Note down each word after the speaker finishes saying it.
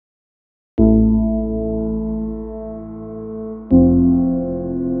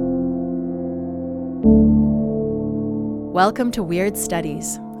Welcome to Weird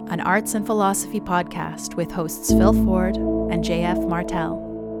Studies, an arts and philosophy podcast with hosts Phil Ford and JF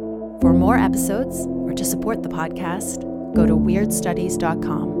Martel. For more episodes or to support the podcast, go to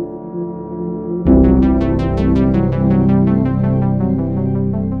weirdstudies.com.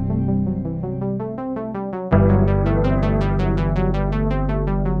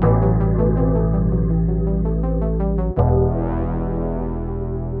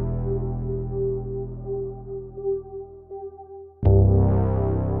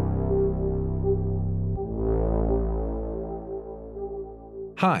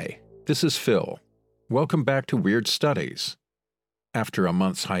 Hi, this is Phil. Welcome back to Weird Studies. After a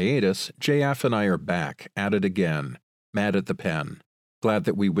month's hiatus, JF and I are back, at it again, mad at the pen, glad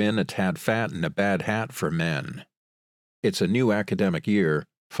that we win a tad fat and a bad hat for men. It's a new academic year,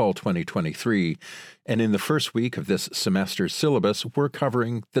 fall 2023, and in the first week of this semester's syllabus, we're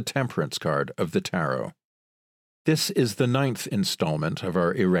covering the Temperance card of the Tarot. This is the 9th installment of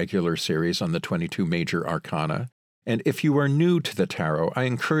our irregular series on the 22 major arcana, and if you are new to the Tarot, I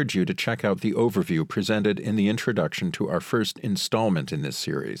encourage you to check out the overview presented in the introduction to our first installment in this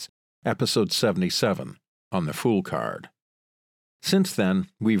series, episode 77, on the Fool card. Since then,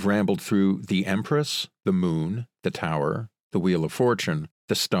 we've rambled through the Empress, the Moon, the Tower, the Wheel of Fortune,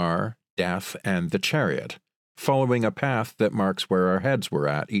 the Star, Death, and the Chariot, following a path that marks where our heads were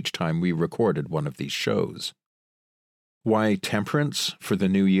at each time we recorded one of these shows. Why Temperance for the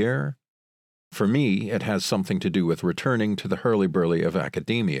new year? For me, it has something to do with returning to the hurly-burly of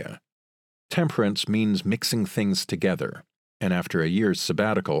academia. Temperance means mixing things together, and after a year's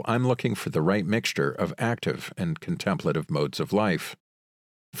sabbatical, I'm looking for the right mixture of active and contemplative modes of life.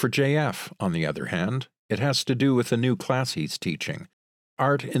 For JF, on the other hand, it has to do with a new class he's teaching,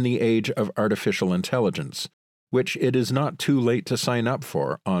 Art in the Age of Artificial Intelligence, which it is not too late to sign up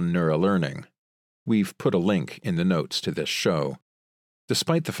for on NeuroLearning. We've put a link in the notes to this show.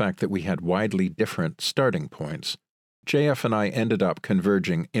 Despite the fact that we had widely different starting points, JF and I ended up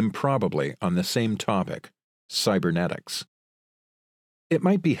converging improbably on the same topic, cybernetics. It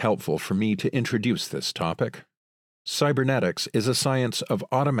might be helpful for me to introduce this topic. Cybernetics is a science of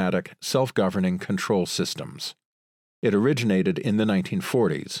automatic, self-governing control systems. It originated in the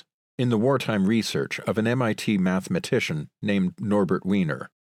 1940s, in the wartime research of an MIT mathematician named Norbert Wiener.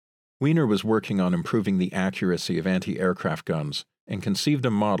 Wiener was working on improving the accuracy of anti-aircraft guns and conceived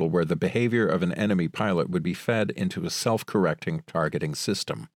a model where the behavior of an enemy pilot would be fed into a self-correcting targeting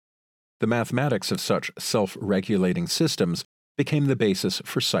system. The mathematics of such self-regulating systems became the basis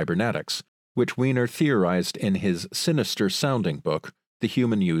for cybernetics, which Wiener theorized in his sinister-sounding book, The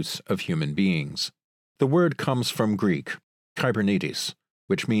Human Use of Human Beings. The word comes from Greek, kybernetes,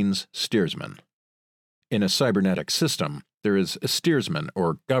 which means steersman. In a cybernetic system, there is a steersman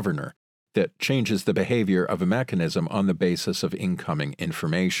or governor that changes the behavior of a mechanism on the basis of incoming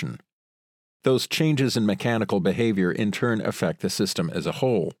information. Those changes in mechanical behavior in turn affect the system as a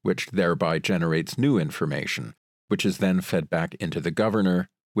whole, which thereby generates new information, which is then fed back into the governor,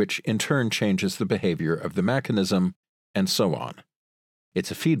 which in turn changes the behavior of the mechanism, and so on.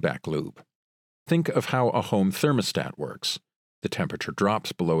 It's a feedback loop. Think of how a home thermostat works. The temperature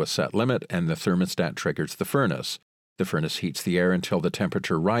drops below a set limit and the thermostat triggers the furnace. The furnace heats the air until the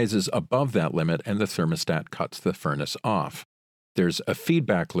temperature rises above that limit and the thermostat cuts the furnace off. There's a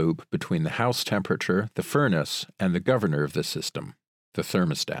feedback loop between the house temperature, the furnace, and the governor of the system, the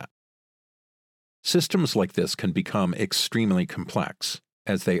thermostat. Systems like this can become extremely complex,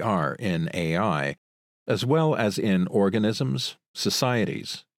 as they are in AI, as well as in organisms,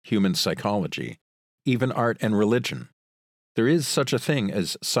 societies, human psychology, even art and religion. There is such a thing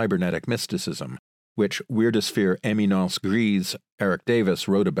as cybernetic mysticism, which Weirdosphere Eminence Grise Eric Davis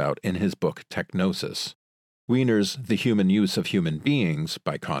wrote about in his book Technosis. Wiener's The Human Use of Human Beings,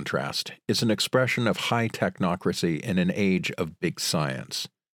 by contrast, is an expression of high technocracy in an age of big science.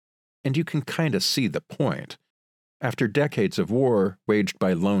 And you can kind of see the point. After decades of war waged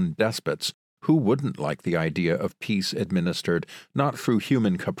by lone despots, who wouldn't like the idea of peace administered not through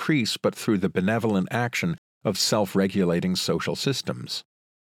human caprice but through the benevolent action of self-regulating social systems?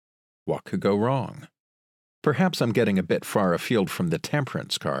 What could go wrong? Perhaps I'm getting a bit far afield from the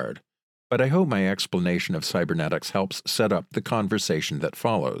Temperance card, but I hope my explanation of cybernetics helps set up the conversation that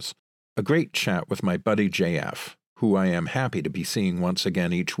follows. A great chat with my buddy JF, who I am happy to be seeing once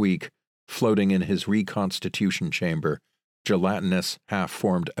again each week, floating in his reconstitution chamber, gelatinous,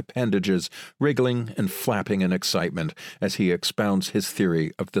 half-formed appendages wriggling and flapping in excitement as he expounds his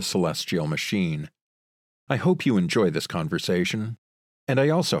theory of the celestial machine. I hope you enjoy this conversation. And I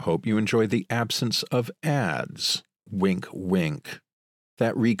also hope you enjoy the absence of ads. Wink, wink.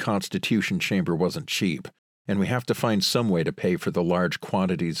 That reconstitution chamber wasn't cheap, And we have to find some way to pay for the large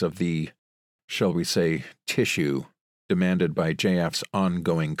quantities of the, shall we say, tissue demanded by JF's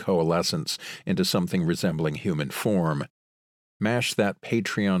ongoing coalescence into something resembling human form. Mash that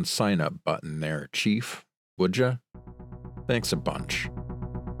Patreon sign-up button there, Chief, would ya? Thanks a bunch.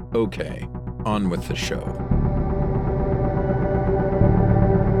 Okay, on with the show.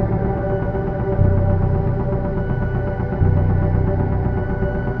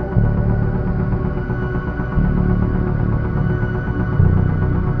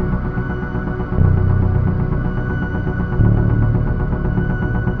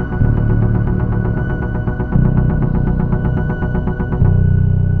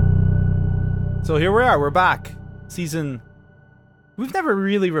 So here we are, we're back. We've never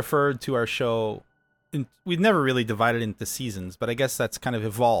really referred to our show, we've never really divided into seasons, but I guess that's kind of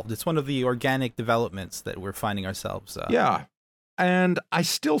evolved. It's one of the organic developments that we're finding ourselves. Yeah, and I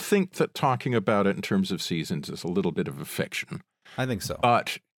still think that talking about it in terms of seasons is a little bit of a fiction. I think so.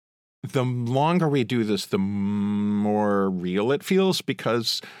 But the longer we do this, the more real it feels,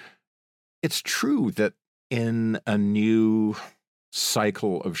 because it's true that in a new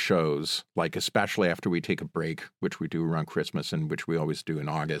cycle of shows, like especially after we take a break, which we do around Christmas and which we always do in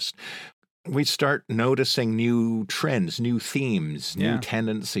August, we start noticing new trends, new themes, new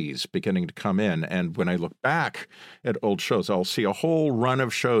tendencies beginning to come in. And when I look back at old shows, I'll see a whole run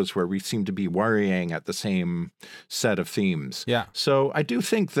of shows where we seem to be worrying at the same set of themes. Yeah. So I do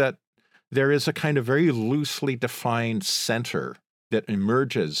think that there is a kind of very loosely defined center that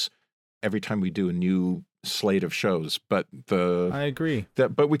emerges every time we do a new slate of shows, but I agree.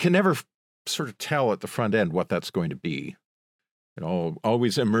 But we can never sort of tell at the front end what that's going to be. It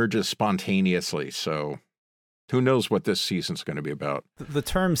always emerges spontaneously, so who knows what this season's going to be about. The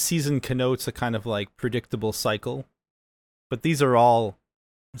term season connotes a kind of like predictable cycle, but these are all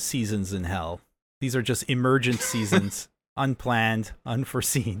seasons in hell. These are just emergent seasons, unplanned,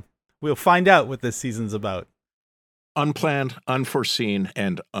 unforeseen. We'll find out what this season's about. Unplanned, unforeseen,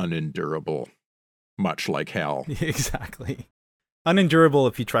 and unendurable. Much like hell. Exactly. Unendurable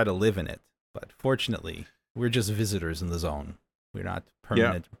if you try to live in it. But fortunately, we're just visitors in the zone. We're not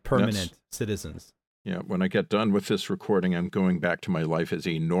permanent citizens. Yeah, when I get done with this recording, I'm going back to my life as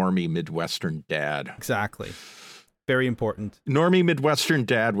a normie Midwestern dad. Exactly. Very important. Normie Midwestern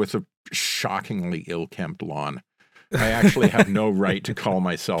dad with a shockingly ill-kempt lawn. I actually have no right to call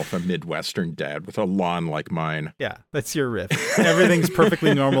myself a Midwestern dad with a lawn like mine. Yeah, that's your riff. Everything's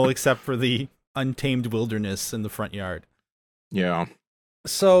perfectly normal except for the untamed wilderness in the front yard. Yeah.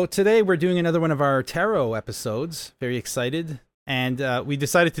 So today we're doing another one of our tarot episodes. Very excited. And we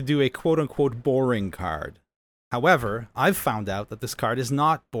decided to do a quote-unquote boring card. However, I've found out that this card is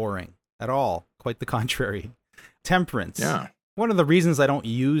not boring at all. Quite the contrary. Temperance. Yeah. One of the reasons I don't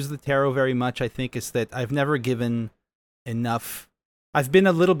use the tarot very much, I think, is that I've never given enough. I've been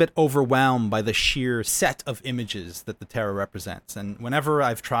a little bit overwhelmed by the sheer set of images that the tarot represents. And whenever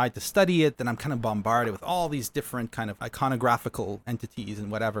I've tried to study it, then I'm kind of bombarded with all these different kind of iconographical entities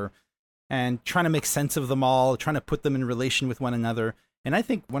and whatever, and trying to make sense of them all, trying to put them in relation with one another. And I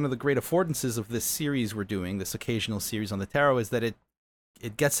think one of the great affordances of this series we're doing, this occasional series on the tarot, is that it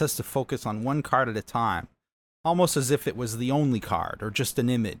gets us to focus on one card at a time, almost as if it was the only card or just an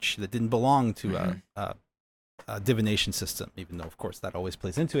image that didn't belong to a divination system, even though, of course, that always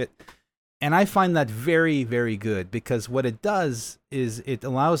plays into it. And I find that very, very good, because what it does is it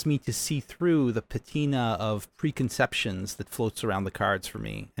allows me to see through the patina of preconceptions that floats around the cards for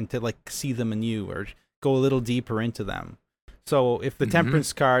me, and to like see them anew or go a little deeper into them. So if the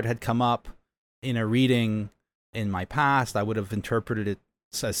Temperance card had come up in a reading in my past, I would have interpreted it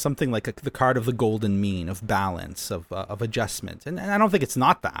as something like the card of the golden mean, of balance, of adjustment. And I don't think it's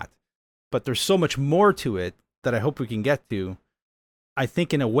not that, but there's so much more to it that I hope we can get to. I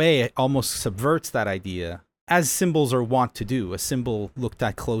think in a way it almost subverts that idea, as symbols are wont to do. A symbol looked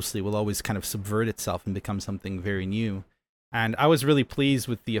at closely will always kind of subvert itself and become something very new. And I was really pleased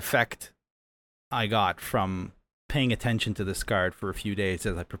with the effect I got from paying attention to this card for a few days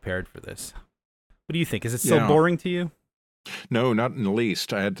as I prepared for this. What do you think? Is it still boring to you? No, not in the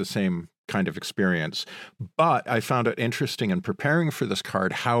least. I had the same kind of experience, but I found it interesting in preparing for this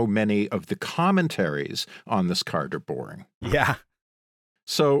card how many of the commentaries on this card are boring. Yeah.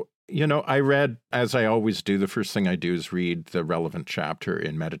 So, I read, as I always do, the first thing I do is read the relevant chapter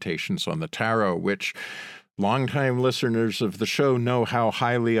in Meditations on the Tarot, which longtime listeners of the show know how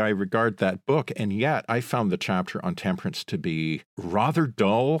highly I regard that book, and yet I found the chapter on Temperance to be rather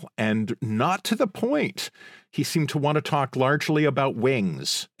dull and not to the point. He seemed to want to talk largely about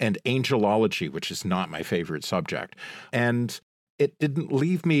wings and angelology, which is not my favorite subject. And it didn't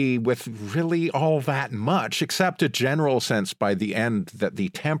leave me with really all that much, except a general sense by the end that the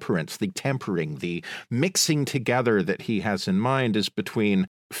temperance, the tempering, the mixing together that he has in mind is between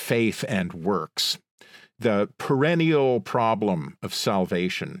faith and works. The perennial problem of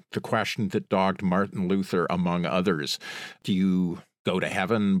salvation, the question that dogged Martin Luther, among others. Do you go to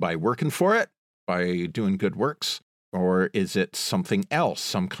heaven by working for it, by doing good works? Or is it something else,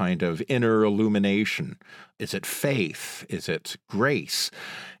 some kind of inner illumination? Is it faith? Is it grace?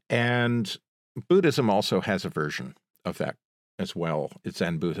 And Buddhism also has a version of that as well. It's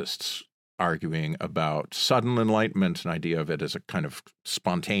Zen Buddhists arguing about sudden enlightenment, an idea of it as a kind of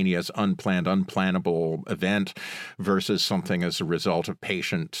spontaneous, unplanned, unplannable event versus something as a result of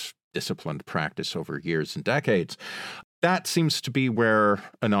patient, disciplined practice over years and decades. That seems to be where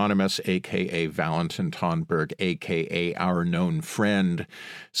Anonymous, a.k.a. Valentin Tonberg, a.k.a. our known friend,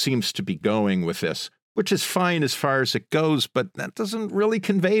 seems to be going with this, which is fine as far as it goes, but that doesn't really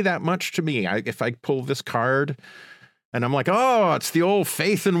convey that much to me. If I pull this card and I'm like, oh, it's the old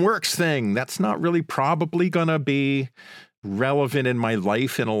faith and works thing, that's not really probably going to be relevant in my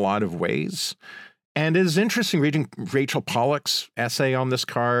life in a lot of ways. And it is interesting reading Rachel Pollack's essay on this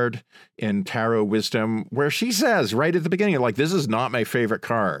card in Tarot Wisdom, where she says right at the beginning, like, this is not my favorite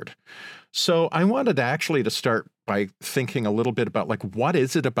card. So I wanted to start by thinking a little bit about, like, what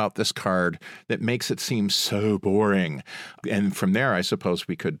is it about this card that makes it seem so boring? And from there, I suppose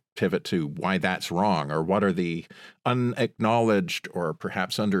we could pivot to why that's wrong, or what are the unacknowledged or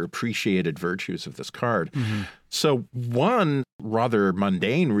perhaps underappreciated virtues of this card. Mm-hmm. So one rather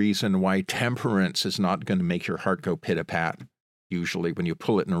mundane reason why temperance is not going to make your heart go pit-a-pat, usually when you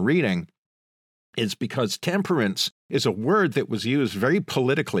pull it in a reading, is because temperance is a word that was used very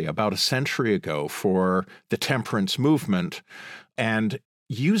politically about a century ago for the temperance movement. And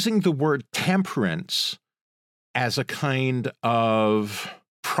using the word temperance as a kind of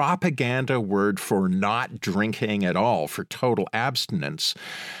propaganda word for not drinking at all, for total abstinence,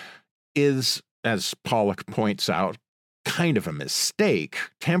 is, as Pollack points out, kind of a mistake.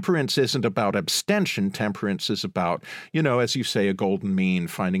 Temperance isn't about abstention. Temperance is about, as you say, a golden mean,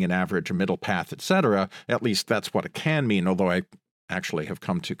 finding an average, a middle path, etc. At least that's what it can mean, although I actually have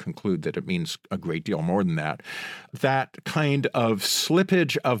come to conclude that it means a great deal more than that. That kind of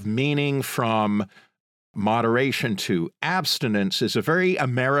slippage of meaning from moderation to abstinence is a very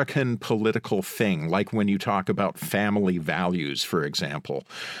American political thing, like when you talk about family values, for example,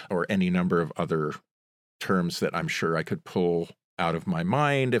 or any number of other terms that I'm sure I could pull out of my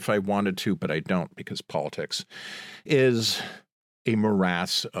mind if I wanted to, but I don't, because politics is a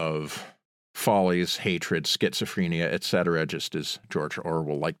morass of follies, hatred, schizophrenia, etc., just as George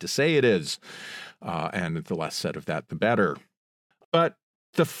Orwell liked to say it is. And the less said of that, the better. But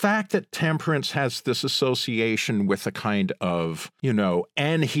the fact that temperance has this association with a kind of,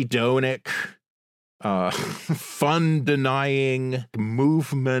 anhedonic, fun-denying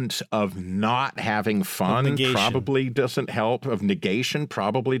movement of not having fun probably doesn't help, of negation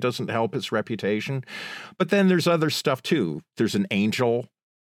probably doesn't help its reputation. But then there's other stuff too. There's an angel.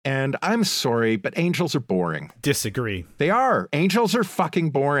 And I'm sorry, but angels are boring. Disagree. They are. Angels are fucking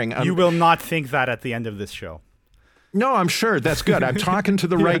boring. You will not think that at the end of this show. No, I'm sure. That's good. I'm talking to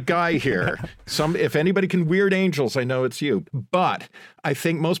the right guy here. If anybody can weird angels, I know it's you. But I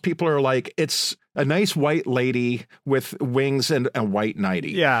think most people are like, it's a nice white lady with wings and a white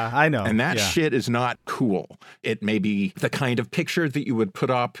nightie. Yeah, I know. And that shit is not cool. It may be the kind of picture that you would put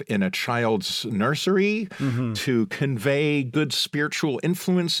up in a child's nursery to convey good spiritual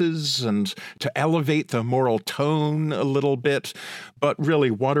influences and to elevate the moral tone a little bit. But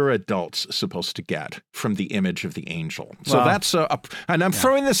really, what are adults supposed to get from the image of the angel? So that's and I'm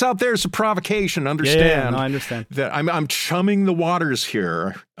throwing this out there as a provocation. Understand? No, I understand that I'm chumming the waters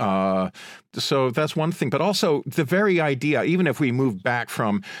here. So that's one thing. But also the very idea, even if we move back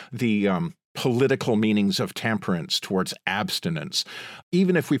from the political meanings of temperance towards abstinence,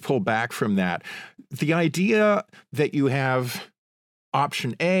 even if we pull back from that, the idea that you have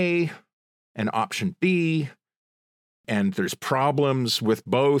option A and option B, and there's problems with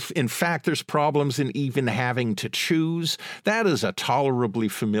both. In fact, there's problems in even having to choose. That is a tolerably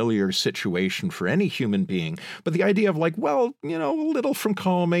familiar situation for any human being. But the idea of like, well, a little from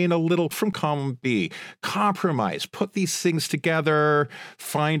column A and a little from column B, compromise, put these things together,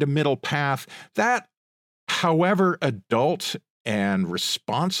 find a middle path. That, however adult and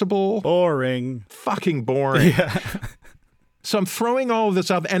responsible. Boring. Fucking boring. Yeah. So I'm throwing all of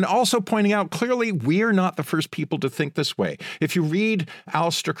this out and also pointing out clearly we're not the first people to think this way. If you read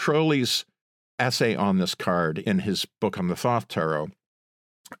Aleister Crowley's essay on this card in his book on the Thoth Tarot,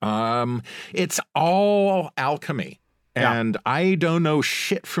 it's all alchemy. And I don't know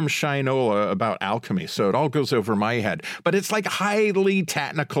shit from Shinola about alchemy, so it all goes over my head. But it's like highly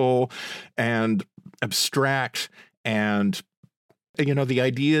technical and abstract, and, you know, the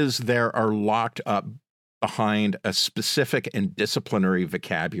ideas there are locked up behind a specific and disciplinary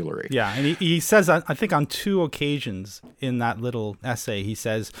vocabulary. Yeah, and he says, I think on 2 occasions in that little essay, he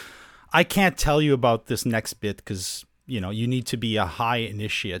says, I can't tell you about this next bit because, you know, you need to be a high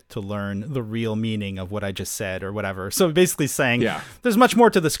initiate to learn the real meaning of what I just said or whatever. So basically saying, there's much more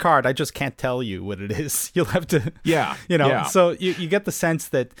to this card. I just can't tell you what it is. You'll have to, you know. So you get the sense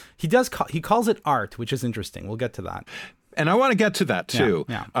that he calls it art, which is interesting. We'll get to that. And I want to get to that too.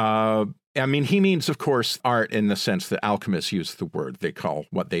 I mean, he means, of course, art in the sense that alchemists use the word. They call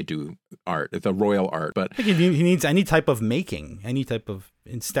what they do art, the royal art. But I think he needs any type of making, any type of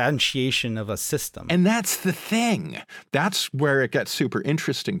instantiation of a system. And that's the thing. That's where it gets super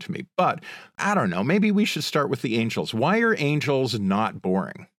interesting to me. But I don't know, maybe we should start with the angels. Why are angels not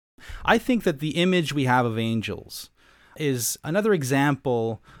boring? I think that the image we have of angels is another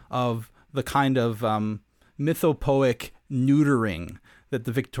example of the kind of mythopoeic neutering that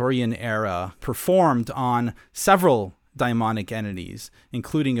the Victorian era performed on several daimonic entities,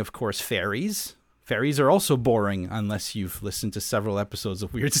 including, of course, fairies. Fairies are also boring unless you've listened to several episodes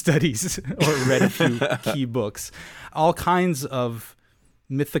of Weird Studies or read a few key books. All kinds of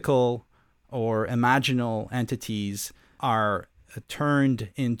mythical or imaginal entities are turned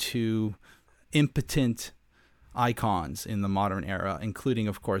into impotent icons in the modern era, including,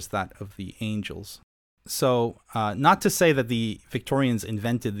 of course, that of the angels. So not to say that the Victorians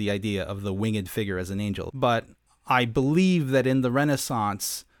invented the idea of the winged figure as an angel, but I believe that in the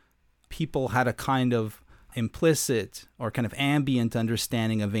Renaissance, people had a kind of implicit or kind of ambient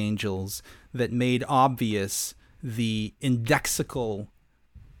understanding of angels that made obvious the indexical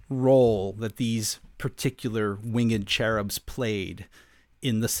role that these particular winged cherubs played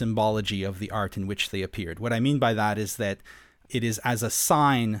in the symbology of the art in which they appeared. What I mean by that is that it is as a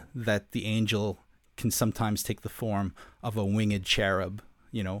sign that the angel can sometimes take the form of a winged cherub,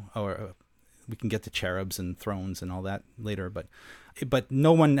 you know, or we can get to cherubs and thrones and all that later, but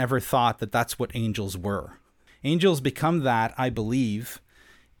no one ever thought that that's what angels were. Angels become that, I believe,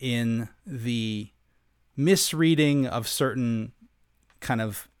 in the misreading of certain kind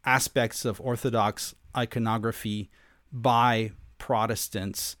of aspects of Orthodox iconography by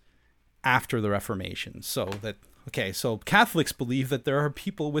Protestants after the Reformation. So Catholics believe that there are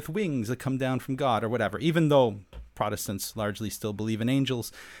people with wings that come down from God or whatever, even though Protestants largely still believe in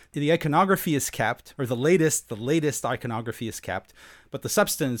angels. The iconography is kept, or the latest iconography is kept, but the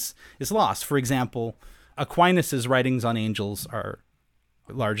substance is lost. For example, Aquinas' writings on angels are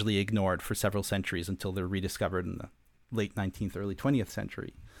largely ignored for several centuries until they're rediscovered in the late 19th, early 20th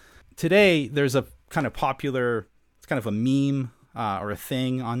century. Today, there's a kind of popular, it's kind of a meme or a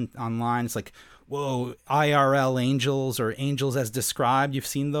thing online. It's like, whoa, IRL angels or angels as described. You've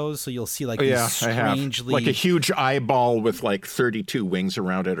seen those? So you'll see like these strangely... Like a huge eyeball with like 32 wings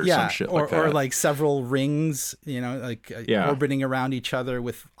around it or some shit like that. Or like several rings, you know, like orbiting around each other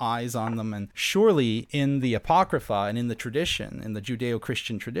with eyes on them. And surely in the Apocrypha and in the tradition, in the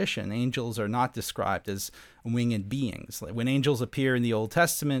Judeo-Christian tradition, angels are not described as winged beings. Like when angels appear in the Old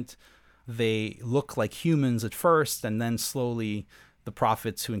Testament, they look like humans at first, and then slowly the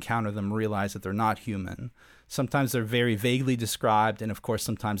prophets who encounter them realize that they're not human. Sometimes they're very vaguely described, and of course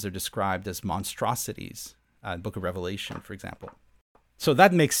sometimes they're described as monstrosities. Book of Revelation, for example. So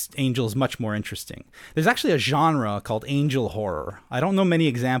that makes angels much more interesting. There's actually a genre called angel horror. I don't know many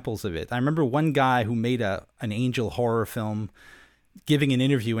examples of it. I remember one guy who made an angel horror film giving an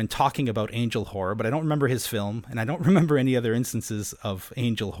interview and talking about angel horror, but I don't remember his film, and I don't remember any other instances of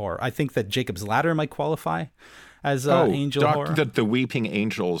angel horror. I think that Jacob's Ladder might qualify as angel horror. The weeping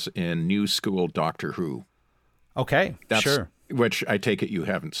angels in New School Doctor Who. Okay, sure. Which I take it you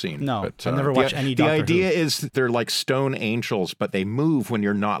haven't seen. No, but, I've never watched any Doctor Who. The idea is that they're like stone angels, but they move when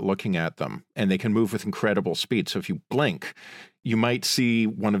you're not looking at them, and they can move with incredible speed. So if you blink, you might see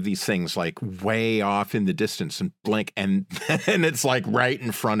one of these things like way off in the distance and blink, and it's like right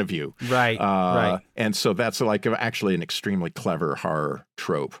in front of you. Right, right. And so that's like actually an extremely clever horror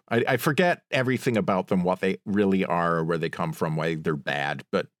trope. I forget everything about them, what they really are, or where they come from, why they're bad.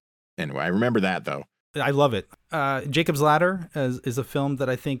 But anyway, I remember that, though. I love it. Jacob's Ladder is a film that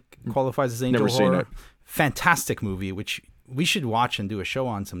I think qualifies as angel horror. Never seen it. Fantastic movie, which we should watch and do a show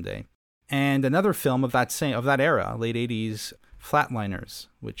on someday. And another film of that era, late 80s, Flatliners,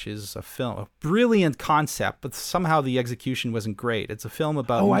 which is a brilliant concept, but somehow the execution wasn't great. It's a film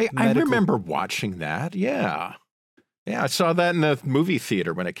about I remember watching that. Yeah, I saw that in the movie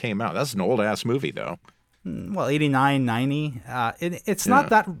theater when it came out. That's an old ass movie, though. well, 89, 90. It's not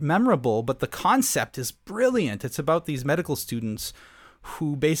that memorable, but the concept is brilliant. It's about these medical students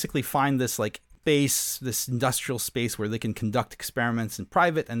who basically find this like space, this industrial space where they can conduct experiments in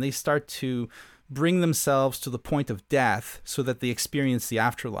private, and they start to bring themselves to the point of death so that they experience the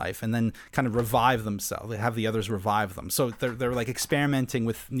afterlife and then kind of revive themselves. They have the others revive them. So they're like experimenting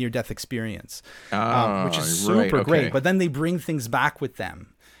with near-death experience, which is super great. But then they bring things back with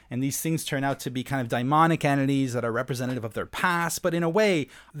them. And these things turn out to be kind of demonic entities that are representative of their past. But in a way,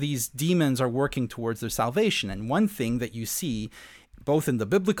 these demons are working towards their salvation. And one thing that you see both in the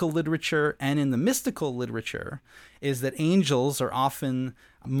biblical literature and in the mystical literature is that angels are often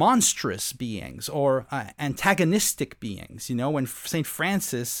monstrous beings or antagonistic beings. You know, when St.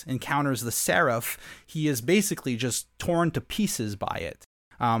 Francis encounters the seraph, he is basically just torn to pieces by it.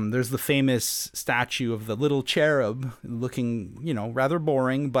 There's the famous statue of the little cherub looking, you know, rather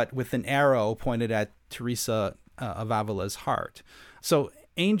boring, but with an arrow pointed at Teresa of Avila's heart. So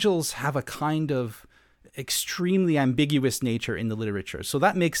angels have a kind of extremely ambiguous nature in the literature. So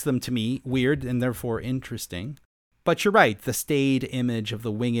that makes them, to me, weird and therefore interesting. But you're right, the staid image of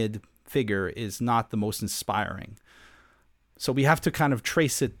the winged figure is not the most inspiring. So we have to kind of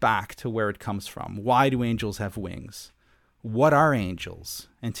trace it back to where it comes from. Why do angels have wings? What are angels?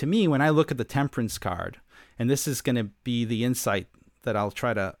 And to me, when I look at the Temperance card, and this is going to be the insight that I'll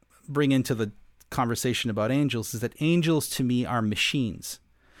try to bring into the conversation about angels, is that angels to me are machines.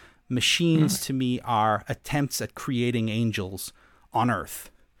 Machines to me are attempts at creating angels on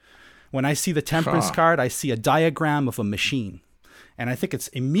Earth. When I see the Temperance card, I see a diagram of a machine. And I think it's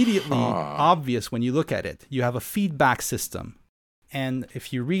immediately obvious when you look at it. You have a feedback system. And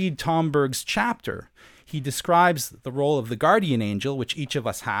if you read Tomberg's chapter, he describes the role of the guardian angel, which each of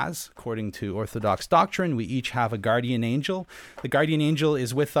us has. According to Orthodox doctrine, we each have a guardian angel. The guardian angel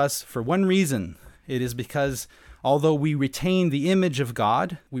is with us for one reason. It is because although we retain the image of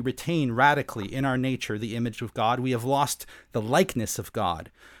God, we retain radically in our nature the image of God, we have lost the likeness of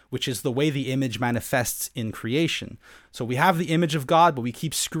God, which is the way the image manifests in creation. So we have the image of God, but we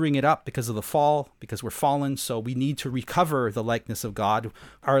keep screwing it up because of the fall, because we're fallen. So we need to recover the likeness of God.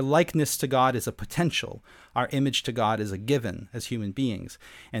 Our likeness to God is a potential. Our image to God is a given as human beings.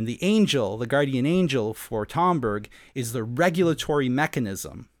 And the angel, the guardian angel for Tomberg, is the regulatory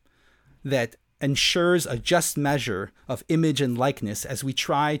mechanism that ensures a just measure of image and likeness as we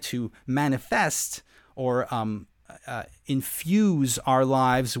try to manifest or infuse our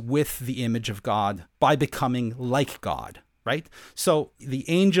lives with the image of God by becoming like God, right? So the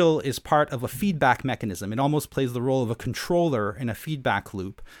angel is part of a feedback mechanism. It almost plays the role of a controller in a feedback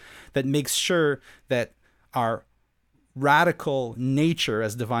loop that makes sure that our radical nature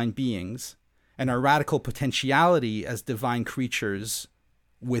as divine beings and our radical potentiality as divine creatures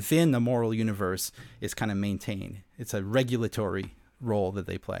within the moral universe is kind of maintained. It's a regulatory role that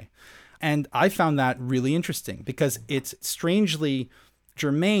they play. And I found that really interesting because it's strangely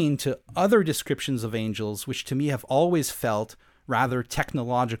germane to other descriptions of angels, which to me have always felt rather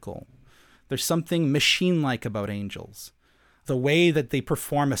technological. There's something machine-like about angels. The way that they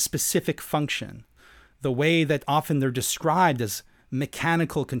perform a specific function, the way that often they're described as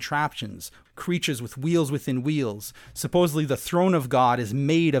mechanical contraptions, creatures with wheels within wheels. Supposedly the throne of God is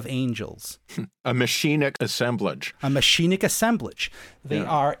made of angels. A machinic assemblage. A machinic assemblage. They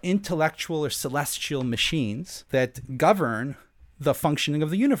are intellectual or celestial machines that govern the functioning of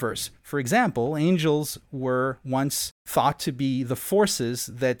the universe. For example, angels were once thought to be the forces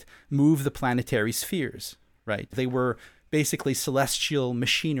that move the planetary spheres, right? They were basically celestial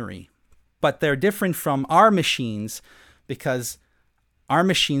machinery. But they're different from our machines because our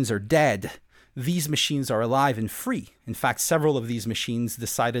machines are dead. These machines are alive and free. In fact, several of these machines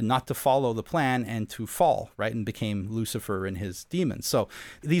decided not to follow the plan and to fall, right, and became Lucifer and his demons. So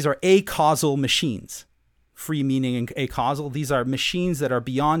these are acausal machines. Free meaning acausal. These are machines that are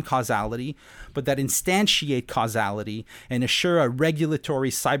beyond causality, but that instantiate causality and assure a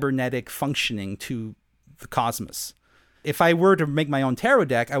regulatory cybernetic functioning to the cosmos. If I were to make my own tarot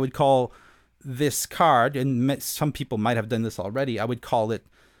deck, I would call this card, and some people might have done this already, I would call it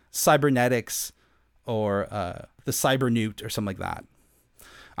cybernetics or the cybernewt or something like that.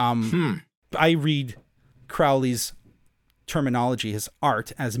 I read Crowley's terminology, his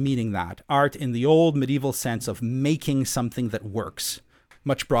art, as meaning that. Art in the old medieval sense of making something that works,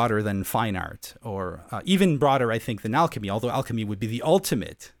 much broader than fine art, or even broader, I think, than alchemy, although alchemy would be the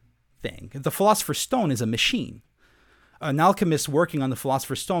ultimate thing. The Philosopher's Stone is a machine. An alchemist working on the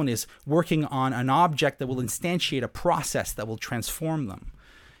Philosopher's Stone is working on an object that will instantiate a process that will transform them.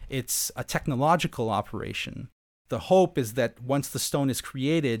 It's a technological operation the hope is that once the stone is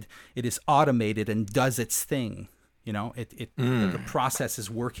created, it is automated and does its thing. The process is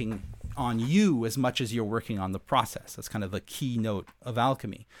working on you as much as you're working on the process. That's kind of the keynote of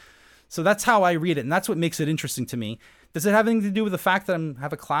alchemy. So that's how I read it, and that's what makes it interesting to me. Does it have anything to do with the fact that I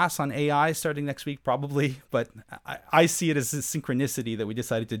have a class on AI starting next week? Probably, but I see it as a synchronicity that we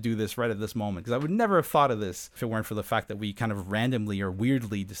decided to do this right at this moment, because I would never have thought of this if it weren't for the fact that we kind of randomly or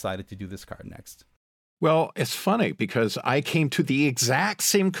weirdly decided to do this card next. Well, it's funny because I came to the exact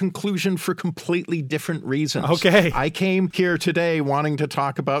same conclusion for completely different reasons. Okay. I came here today wanting to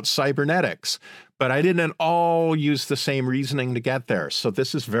talk about cybernetics, but I didn't at all use the same reasoning to get there. So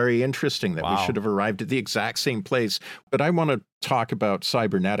this is very interesting that we should have arrived at the exact same place. But I want to talk about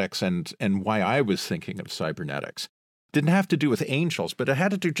cybernetics and why I was thinking of cybernetics. Didn't have to do with angels, but it had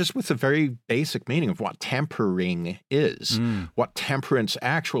to do just with the very basic meaning of what tempering is, what temperance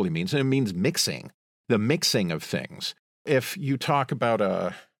actually means. And it means mixing. The mixing of things. If you talk about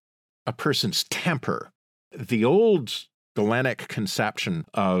a person's temper, the old Galenic conception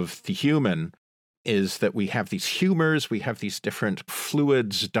of the human is that we have these humors, we have these different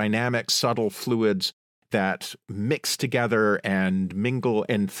fluids, dynamic, subtle fluids that mix together and mingle,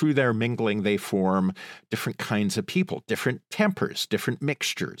 and through their mingling they form different kinds of people, different tempers, different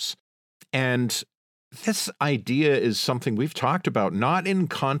mixtures. And this idea is something we've talked about, not in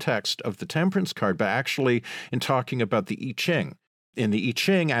context of the Temperance card, but actually in talking about the I Ching. In the I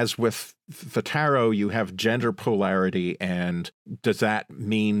Ching, as with the tarot, you have gender polarity, and does that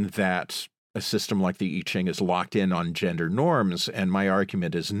mean that a system like the I Ching is locked in on gender norms? And my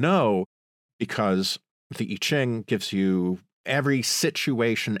argument is no, because the I Ching gives you every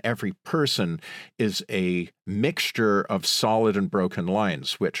situation, every person is a mixture of solid and broken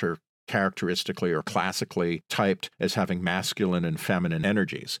lines, which are characteristically or classically typed as having masculine and feminine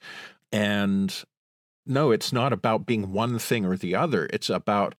energies. And no, it's not about being one thing or the other. It's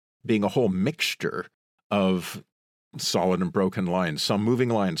about being a whole mixture of solid and broken lines, some moving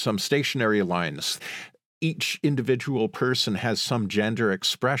lines, some stationary lines. Each individual person has some gender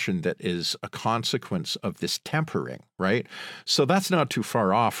expression that is a consequence of this tempering, right? So that's not too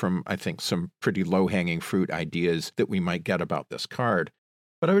far off from, I think, some pretty low-hanging fruit ideas that we might get about this card.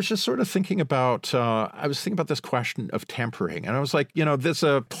 But I was just sort of thinking about, this question of tempering. And I was like, there's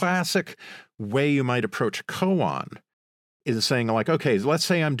a classic way you might approach a koan is saying like, okay, let's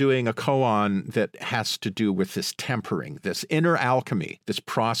say I'm doing a koan that has to do with this tempering, this inner alchemy, this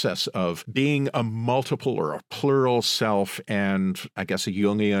process of being a multiple or a plural self. And I guess a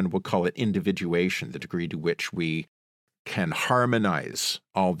Jungian would call it individuation, the degree to which we can harmonize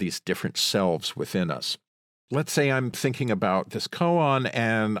all these different selves within us. Let's say I'm thinking about this koan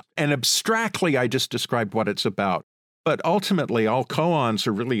and abstractly I just described what it's about. But ultimately, all koans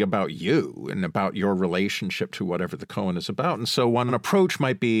are really about you and about your relationship to whatever the koan is about. And so one approach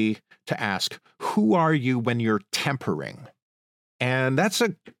might be to ask, who are you when you're tempering? And that's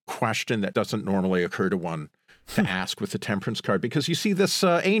a question that doesn't normally occur to one to ask with the Temperance card, because you see this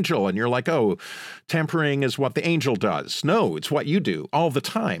angel and you're like, oh, tempering is what the angel does. No, it's what you do all the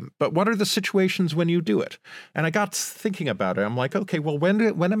time. But what are the situations when you do it? And I got thinking about it. I'm like, okay, well, when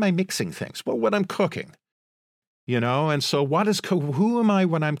am I mixing things? Well, when I'm cooking. And so who am I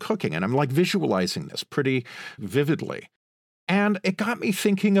when I'm cooking? And I'm like visualizing this pretty vividly. And it got me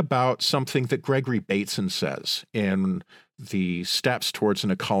thinking about something that Gregory Bateson says in the Steps Towards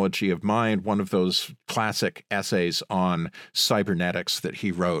an Ecology of Mind, one of those classic essays on cybernetics that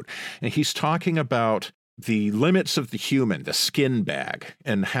he wrote. And he's talking about the limits of the human, the skin bag,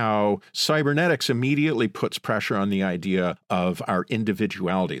 and how cybernetics immediately puts pressure on the idea of our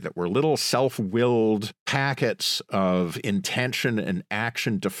individuality, that we're little self-willed packets of intention and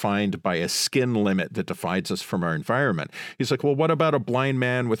action defined by a skin limit that divides us from our environment. He's like, well, what about a blind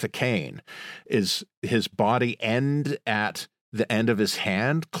man with a cane? Is his body end at the end of his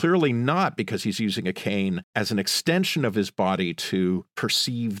hand? Clearly not, because he's using a cane as an extension of his body to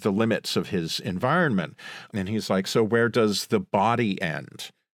perceive the limits of his environment. And he's like, so where does the body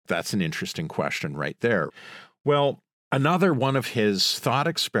end? That's an interesting question right there. Well, another one of his thought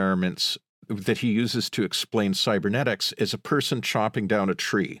experiments that he uses to explain cybernetics is a person chopping down a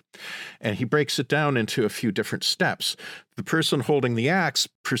tree. And he breaks it down into a few different steps. The person holding the axe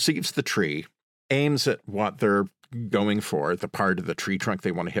perceives the tree, aims at what they're going for, the part of the tree trunk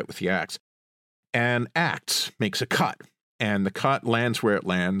they want to hit with the axe, and acts, makes a cut. And the cut lands where it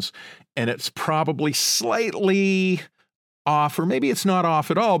lands, and it's probably slightly off, or maybe it's not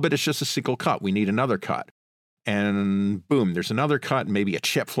off at all, but it's just a single cut. We need another cut. And boom, there's another cut, and maybe a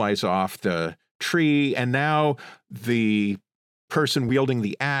chip flies off the tree, and now the person wielding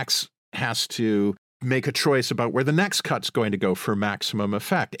the axe has to make a choice about where the next cut's going to go for maximum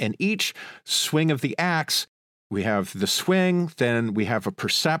effect. And each swing of the axe, we have the swing, then we have a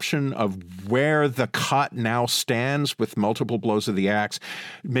perception of where the cut now stands with multiple blows of the axe,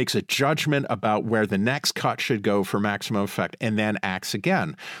 makes a judgment about where the next cut should go for maximum effect, and then axe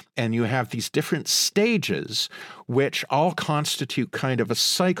again. And you have these different stages, which all constitute kind of a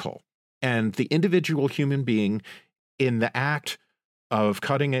cycle. And the individual human being in the act of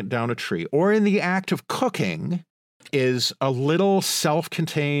cutting it down a tree or in the act of cooking is a little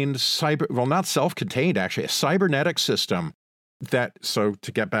self-contained not self-contained, actually, a cybernetic system that, so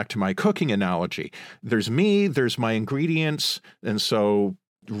to get back to my cooking analogy, there's me, there's my ingredients, and so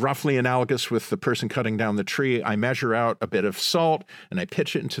roughly analogous with the person cutting down the tree, I measure out a bit of salt and I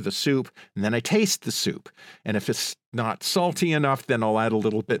pitch it into the soup, and then I taste the soup. And if it's not salty enough, then I'll add a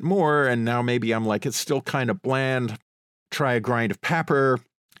little bit more, and now maybe I'm like, it's still kind of bland, try a grind of pepper,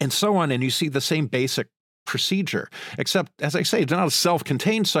 and so on, and you see the same basic procedure, except, as I say, it's not a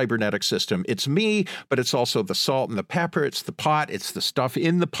self-contained cybernetic system. It's me, but it's also the salt and the pepper, it's the pot, it's the stuff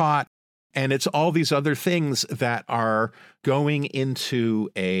in the pot, and it's all these other things that are going into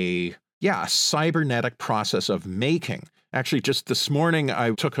a cybernetic process of making. Actually, just this morning,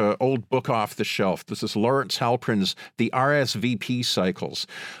 I took an old book off the shelf. This is Lawrence Halprin's The RSVP Cycles,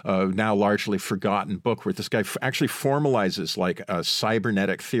 now largely forgotten book, where this guy actually formalizes like a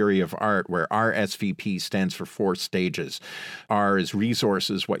cybernetic theory of art, where RSVP stands for 4 stages. R is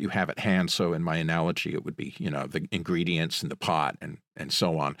resources, what you have at hand. So in my analogy, it would be, the ingredients in the pot and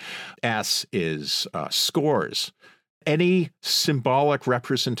so on. S is scores, any symbolic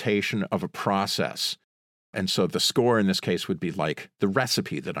representation of a process. And so the score in this case would be like the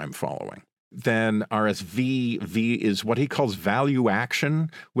recipe that I'm following. Then V is what he calls value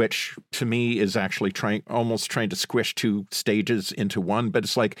action, which to me is actually almost trying to squish 2 stages into one. But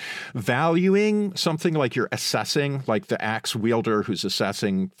it's like valuing something, like you're assessing, like the axe wielder who's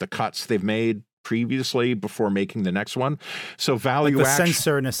assessing the cuts they've made previously before making the next one. So value like the action,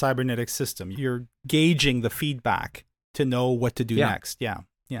 sensor in a cybernetic system. You're gauging the feedback to know what to do next.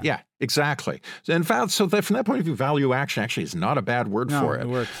 Yeah, exactly. And so that from that point of view, value action actually is not a bad word for it. It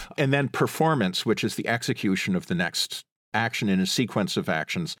works. And then performance, which is the execution of the next action in a sequence of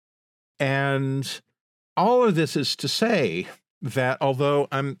actions. And all of this is to say that although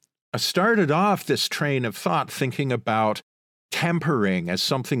I started off this train of thought thinking about tempering as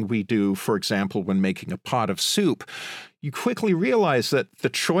something we do, for example, when making a pot of soup, you quickly realize that the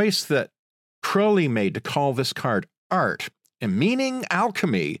choice that Crowley made to call this card art, and meaning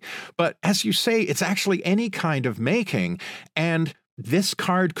alchemy, but as you say, it's actually any kind of making. And this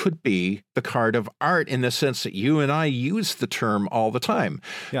card could be the card of art in the sense that you and I use the term all the time,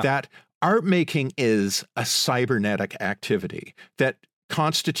 that art making is a cybernetic activity that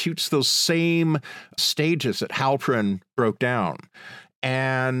constitutes those same stages that Halprin broke down.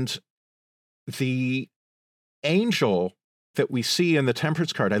 And the angel that we see in the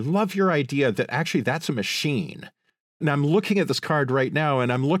Temperance card, I love your idea that actually that's a machine. And I'm looking at this card right now,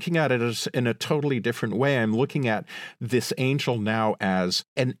 and I'm looking at it as in a totally different way. I'm looking at this angel now as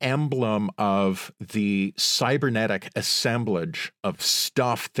an emblem of the cybernetic assemblage of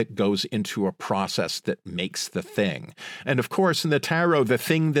stuff that goes into a process that makes the thing. And of course, in the tarot, the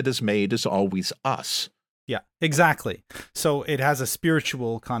thing that is made is always us. Yeah, exactly. So it has a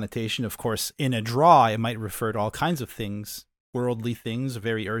spiritual connotation. Of course, in a draw, it might refer to all kinds of things, worldly things,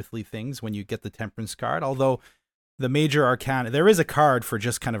 very earthly things when you get the Temperance card, although the major arcana, there is a card for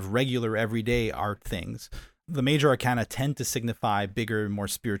just kind of regular everyday art things. The major arcana tend to signify bigger, more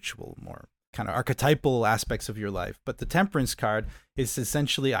spiritual, more kind of archetypal aspects of your life. But the Temperance card is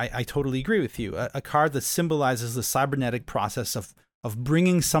essentially, I totally agree with you, a card that symbolizes the cybernetic process of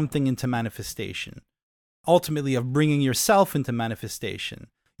bringing something into manifestation. Ultimately, of bringing yourself into manifestation.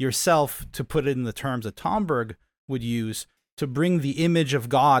 Yourself, to put it in the terms that Tomberg would use, to bring the image of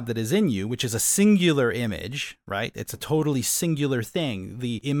God that is in you, which is a singular image, right? It's a totally singular thing.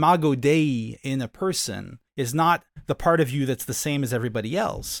 The imago Dei in a person is not the part of you that's the same as everybody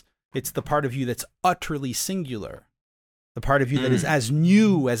else. It's the part of you that's utterly singular. The part of you that is as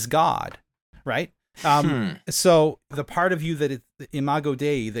new as God, right? So the part of you that is the imago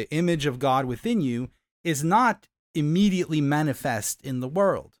Dei, the image of God within you, is not immediately manifest in the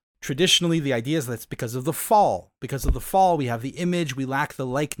world. Traditionally, the idea is that's because of the fall. Because of the fall, we have the image, we lack the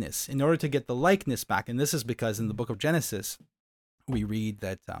likeness. In order to get the likeness back, and this is because in the book of Genesis, we read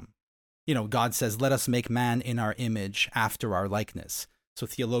that, God says, let us make man in our image after our likeness. So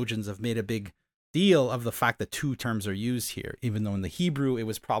theologians have made a big deal of the fact that 2 terms are used here, even though in the Hebrew, it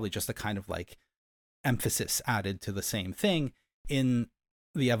was probably just a kind of like emphasis added to the same thing. In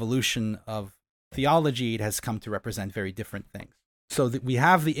the evolution of theology, it has come to represent very different things. So that we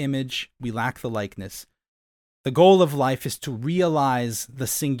have the image, we lack the likeness. The goal of life is to realize the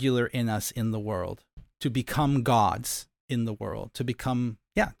singular in us in the world, to become gods in the world, to become,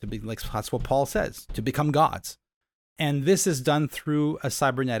 like that's what Paul says, to become gods. And this is done through a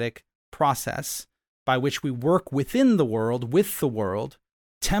cybernetic process by which we work within the world, with the world,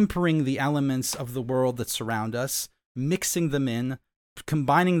 tempering the elements of the world that surround us, mixing them in,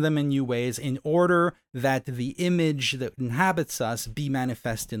 combining them in new ways in order that the image that inhabits us be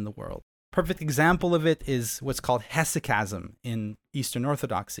manifest in the world. Perfect example of it is what's called hesychasm in Eastern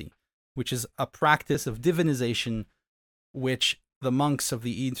Orthodoxy, which is a practice of divinization which the monks of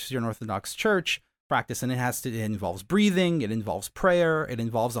the Eastern Orthodox Church practice, and it involves breathing, it involves prayer, it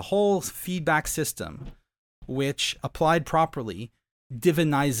involves a whole feedback system which, applied properly,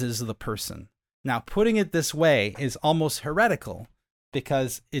 divinizes the person. Now, putting it this way is almost heretical,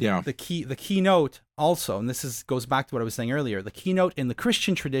 because the keynote also, and goes back to what I was saying earlier, the keynote in the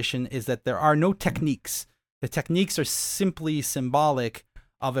Christian tradition is that there are no techniques. The techniques are simply symbolic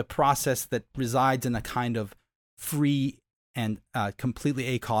of a process that resides in a kind of free and completely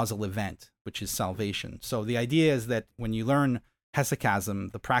acausal event, which is salvation. So the idea is that when you learn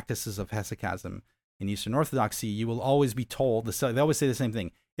hesychasm, the practices of hesychasm in Eastern Orthodoxy, you will always be told, they always say the same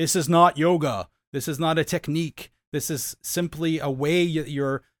thing, this is not yoga, this is not a technique, this is simply a way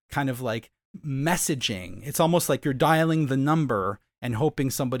you're kind of like messaging. It's almost like you're dialing the number and hoping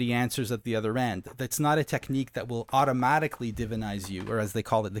somebody answers at the other end. That's not a technique that will automatically divinize you, or as they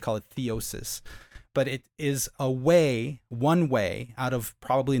call it theosis. But it is a way, one way out of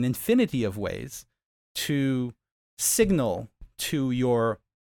probably an infinity of ways to signal to your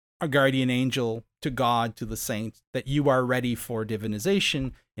guardian angel, to God, to the saints, that you are ready for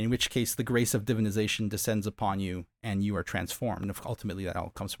divinization, in which case the grace of divinization descends upon you and you are transformed. And ultimately that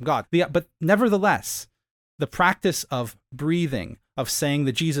all comes from God. But nevertheless, the practice of breathing, of saying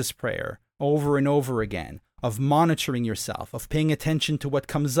the Jesus prayer over and over again, of monitoring yourself, of paying attention to what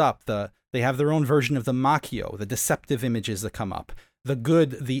comes up. They have their own version of the machio, the deceptive images that come up,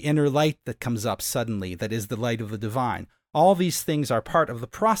 the inner light that comes up suddenly, that is the light of the divine. All these things are part of the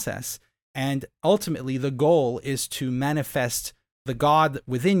process, and ultimately the goal is to manifest the God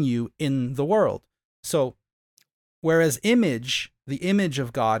within you in the world. So, whereas the image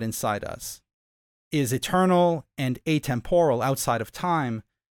of God inside us, is eternal and atemporal outside of time,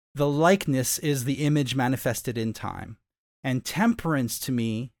 the likeness is the image manifested in time. And temperance, to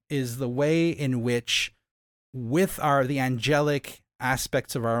me, is the way in which, with the angelic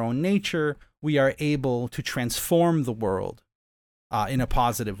aspects of our own nature, we are able to transform the world in a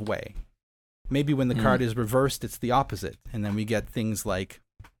positive way. Maybe when the card is reversed, it's the opposite. And then we get things like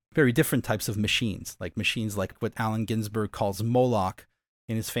very different types of machines like what Allen Ginsberg calls Moloch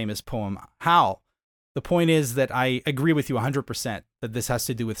in his famous poem, Howl. The point is that I agree with you 100% that this has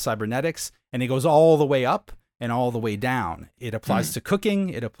to do with cybernetics, and it goes all the way up and all the way down. It applies to cooking,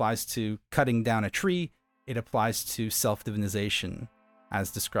 it applies to cutting down a tree, it applies to self-divinization as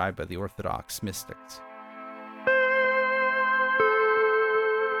described by the Orthodox mystics.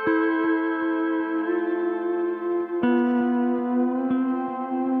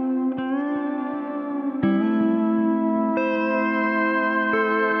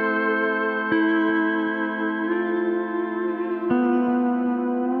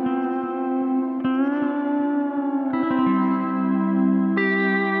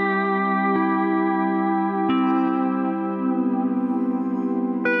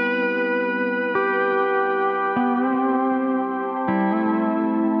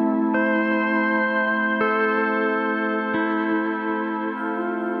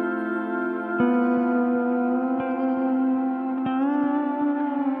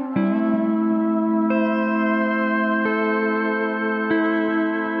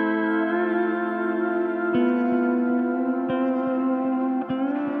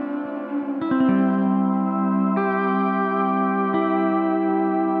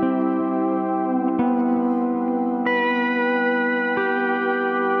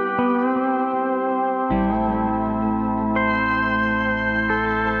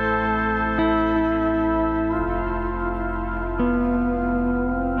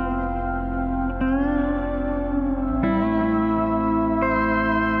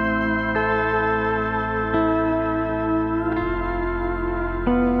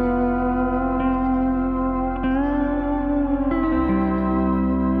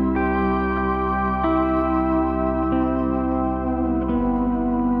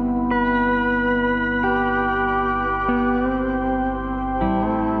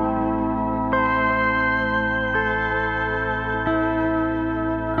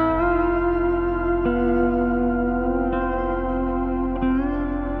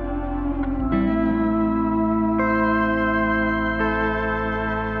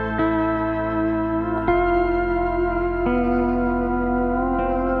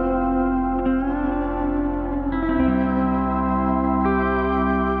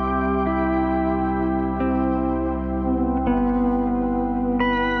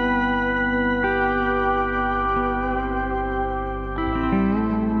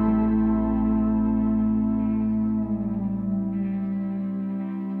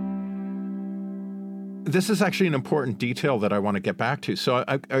 this is actually an important detail that I want to get back to. So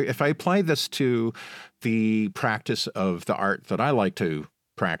if I apply this to the practice of the art that I like to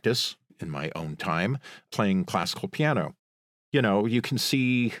practice in my own time, playing classical piano, you can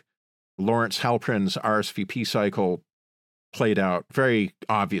see Lawrence Halprin's RSVP cycle played out very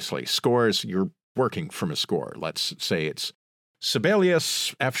obviously. Scores, you're working from a score. Let's say it's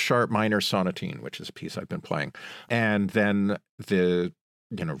Sibelius F sharp minor sonatine, which is a piece I've been playing. And then the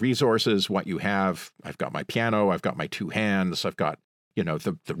resources, what you have. I've got my piano, I've got my two hands, I've got,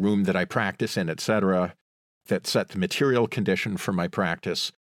 the room that I practice in, etc., that set the material condition for my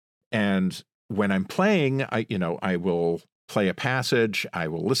practice. And when I'm playing, I will play a passage, I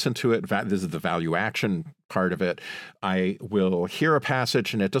will listen to it. This is the value action part of it. I will hear a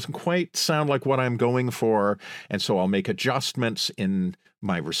passage and it doesn't quite sound like what I'm going for. And so I'll make adjustments in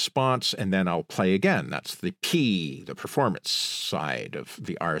my response and then I'll play again. That's the P, the performance side of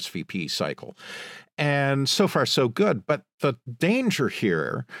the RSVP cycle. And so far, so good. But the danger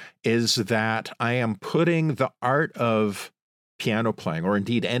here is that I am putting the art of piano playing, or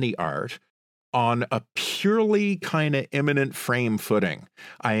indeed any art, on a purely kind of imminent frame footing.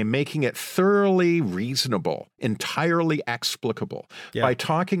 I am making it thoroughly reasonable, entirely explicable, by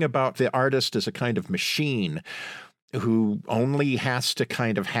talking about the artist as a kind of machine who only has to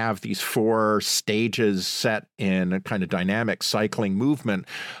kind of have these 4 stages set in a kind of dynamic cycling movement.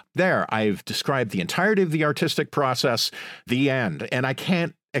 There, I've described the entirety of the artistic process, the end, and I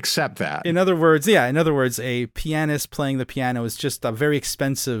can't accept that. In other words, a pianist playing the piano is just a very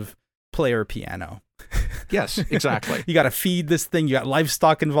expensive player piano. Yes, exactly. You got to feed this thing. You got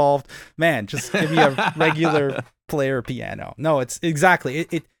livestock involved. Man, just give me a regular player piano. No, it's exactly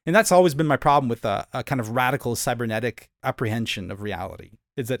it. And that's always been my problem with a kind of radical cybernetic apprehension of reality,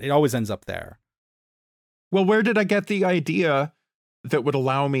 is that it always ends up there. Well, where did I get the idea that would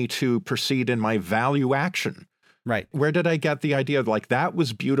allow me to proceed in my value action? Right. Where did I get the idea of that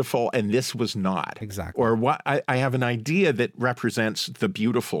was beautiful and this was not? Exactly. Or what I have an idea that represents the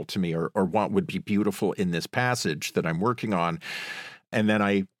beautiful to me, or what would be beautiful in this passage that I'm working on. And then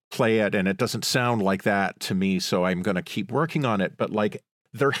I play it and it doesn't sound like that to me. So I'm going to keep working on it. But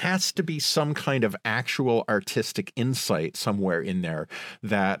there has to be some kind of actual artistic insight somewhere in there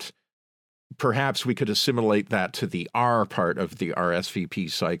that perhaps we could assimilate that to the R part of the RSVP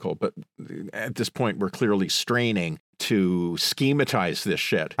cycle, but at this point, we're clearly straining to schematize this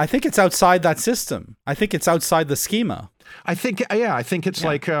shit. I think it's outside that system. I think it's outside the schema. I think it's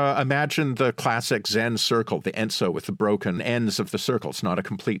like, imagine the classic Zen circle, the Enso with the broken ends of the circle. It's not a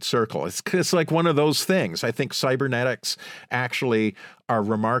complete circle. It's like one of those things. I think cybernetics actually are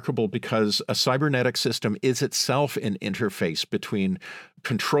remarkable because a cybernetic system is itself an interface between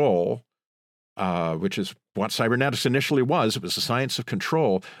control, which is what cybernetics initially was. It was a science of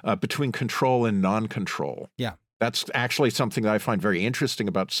control, between control and non-control. Yeah. That's actually something that I find very interesting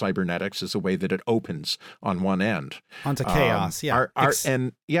about cybernetics, is the way that it opens on one end. Onto chaos, yeah.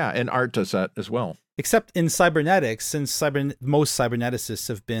 And art does that as well. Except in cybernetics, since most cyberneticists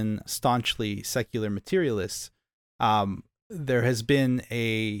have been staunchly secular materialists, there has been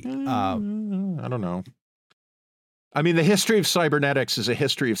a... I don't know. I mean, the history of cybernetics is a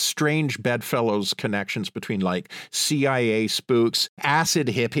history of strange bedfellows connections between CIA spooks, acid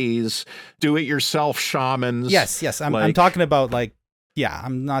hippies, do-it-yourself shamans. Yes. I'm talking about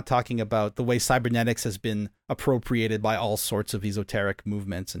I'm not talking about the way cybernetics has been appropriated by all sorts of esoteric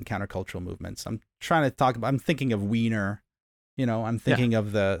movements and countercultural movements. I'm thinking of Wiener, I'm thinking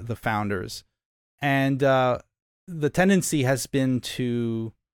of the founders. And the tendency has been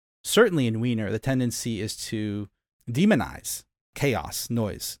to, certainly in Wiener, the tendency is to demonize chaos,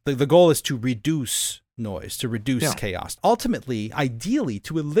 noise. The goal is to reduce noise, to reduce chaos. Ultimately, ideally,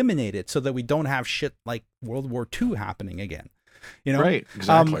 to eliminate it so that we don't have shit like World War II happening again. Right,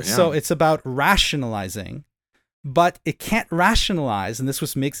 exactly. So it's about rationalizing, but it can't rationalize, and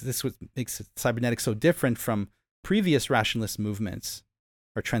this makes cybernetics so different from previous rationalist movements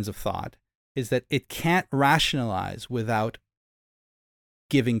or trends of thought, is that it can't rationalize without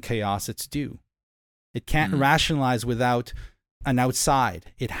giving chaos its due. It can't rationalize without an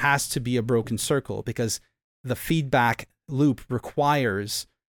outside. It has to be a broken circle because the feedback loop requires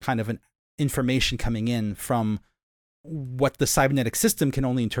kind of an information coming in from what the cybernetic system can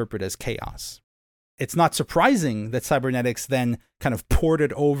only interpret as chaos. It's not surprising that cybernetics then kind of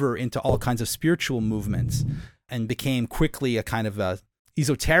ported over into all kinds of spiritual movements and became quickly a kind of a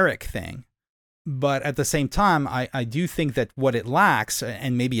esoteric thing. But at the same time, I do think that what it lacks,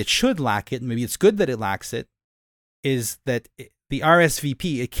 and maybe it should lack it, and maybe it's good that it lacks it, is that the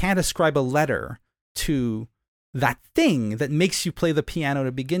RSVP, it can't ascribe a letter to that thing that makes you play the piano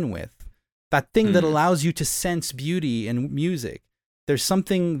to begin with. that thing that allows you to sense beauty in music. There's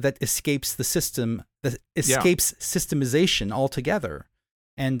something that escapes the system, that escapes systemization altogether.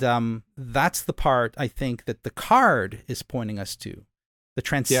 And that's the part, I think, that the card is pointing us to. The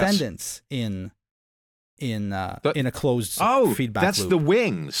transcendence in a closed feedback that's loop. the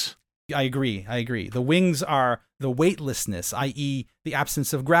wings. I agree. The wings are the weightlessness, i.e. the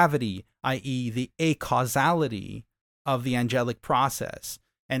absence of gravity, i.e. the acausality of the angelic process.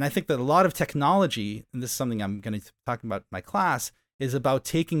 And I think that a lot of technology, and this is something I'm going to talk about in my class, is about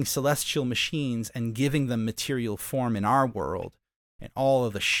taking celestial machines and giving them material form in our world, and all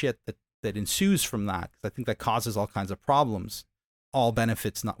of the shit that ensues from that. I think that causes all kinds of problems, all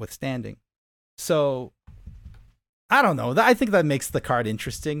benefits notwithstanding. So I don't know. I think that makes the card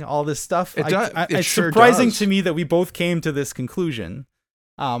interesting, all this stuff. It's surprising to me that we both came to this conclusion.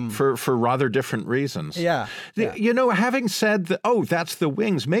 For rather different reasons. Yeah. Having said that, that's the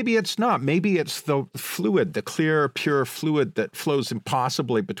wings. Maybe it's not. Maybe it's the fluid, the clear, pure fluid that flows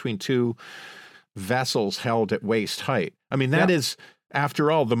impossibly between two vessels held at waist height. I mean, that is, after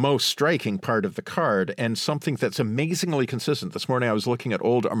all, the most striking part of the card, and something that's amazingly consistent. This morning I was looking at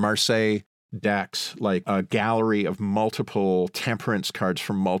old Marseille decks, like a gallery of multiple Temperance cards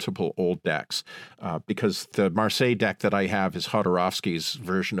from multiple old decks, because the Marseille deck that I have is Jodorowsky's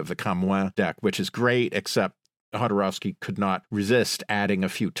version of the Camoin deck, which is great, except Jodorowsky could not resist adding a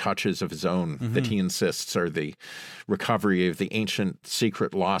few touches of his own that he insists are the recovery of the ancient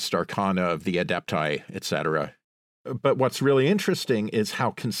secret lost arcana of the Adepti, etc. But what's really interesting is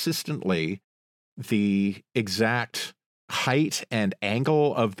how consistently the exact height and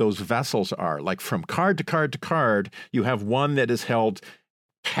angle of those vessels are. Like from card to card to card, you have one that is held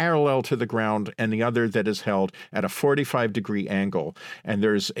parallel to the ground and the other that is held at a 45-degree angle. And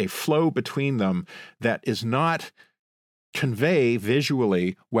there's a flow between them that is not convey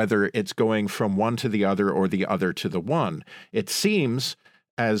visually whether it's going from one to the other or the other to the one. It seems,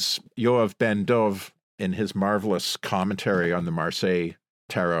 as Yoav Ben Dov in his marvelous commentary on the Marseille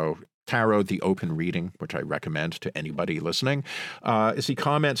Tarot, the open reading, which I recommend to anybody listening, as he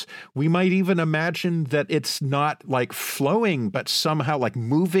comments, we might even imagine that it's not like flowing, but somehow like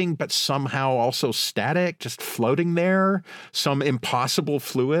moving, but somehow also static, just floating there, some impossible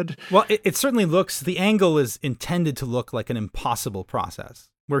fluid. Well, it certainly looks, the angle is intended to look like an impossible process.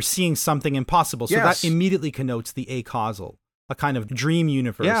 We're seeing something impossible. So that immediately connotes the acausal, a kind of dream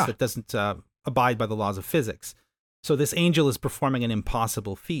universe that doesn't abide by the laws of physics. So this angel is performing an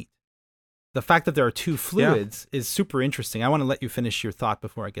impossible feat. The fact that there are two fluids is super interesting. I want to let you finish your thought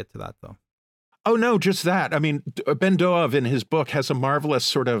before I get to that, though. Oh, no, just that. I mean, Ben Dov in his book has a marvelous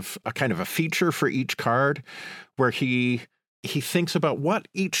sort of a kind of a feature for each card where he thinks about what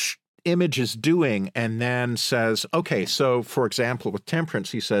each image is doing and then says, okay, so for example, with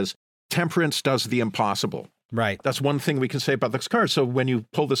Temperance, he says, Temperance does the impossible. Right. That's one thing we can say about this card. So when you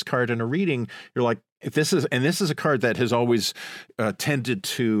pull this card in a reading, you're like, this is a card that has always tended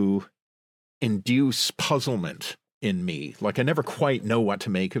to induce puzzlement in me. Like, I never quite know what to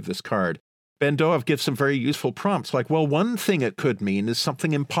make of this card. Ben Dov gives some very useful prompts, like, well, one thing it could mean is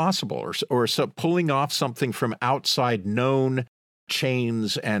something impossible, or pulling off something from outside known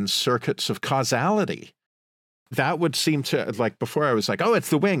chains and circuits of causality. That would seem to, like, before I was like, oh, it's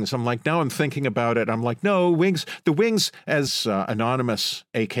the wings. I'm like, now I'm thinking about it. I'm like, no, the wings, as Anonymous,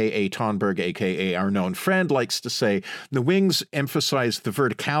 a.k.a. Tonberg, a.k.a. our known friend, likes to say, the wings emphasize the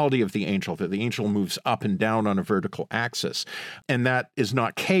verticality of the angel, that the angel moves up and down on a vertical axis. And that is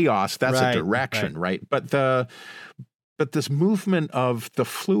not chaos, that's a direction, right? But this movement of the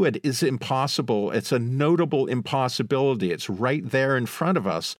fluid is impossible. It's a notable impossibility. It's right there in front of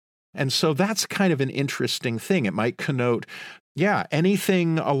us. And so that's kind of an interesting thing. It might connote,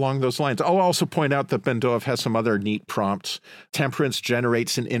 anything along those lines. I'll also point out that Ben Dov has some other neat prompts. Temperance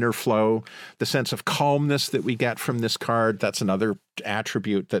generates an inner flow. The sense of calmness that we get from this card, that's another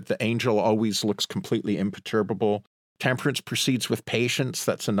attribute, that the angel always looks completely imperturbable. Temperance proceeds with patience.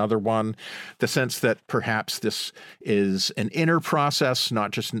 That's another one. The sense that perhaps this is an inner process,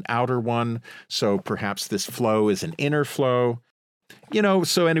 not just an outer one. So perhaps this flow is an inner flow.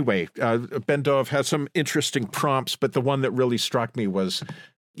 So anyway, Ben Dov has some interesting prompts, but the one that really struck me was,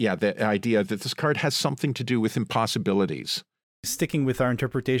 the idea that this card has something to do with impossibilities. Sticking with our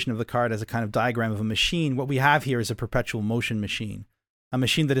interpretation of the card as a kind of diagram of a machine, what we have here is a perpetual motion machine, a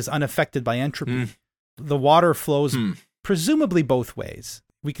machine that is unaffected by entropy. The water flows presumably both ways.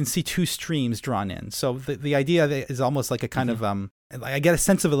 We can see two streams drawn in. So the idea is almost like a kind of, I get a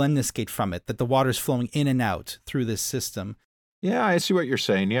sense of a lemniscate from it, that the water is flowing in and out through this system. Yeah, I see what you're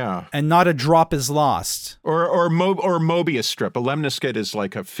saying, yeah. And not a drop is lost. Or Mobius strip. A lemniscate is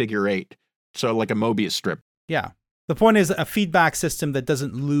like a figure eight. So like a Mobius strip. Yeah. The point is a feedback system that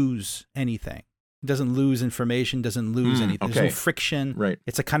doesn't lose anything. It doesn't lose information, doesn't lose anything. Okay. There's no friction. Right.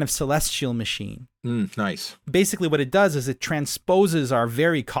 It's a kind of celestial machine. Nice. Basically what it does is it transposes our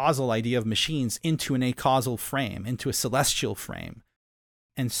very causal idea of machines into an acausal frame, into a celestial frame.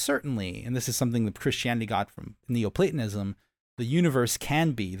 And certainly, and this is something that Christianity got from Neoplatonism, the universe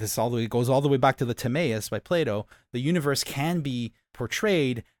can be, it goes all the way back to the Timaeus by Plato, the universe can be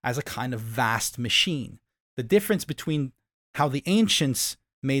portrayed as a kind of vast machine. The difference between how the ancients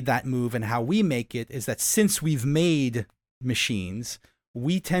made that move and how we make it is that since we've made machines,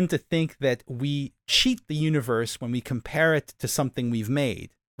 we tend to think that we cheat the universe when we compare it to something we've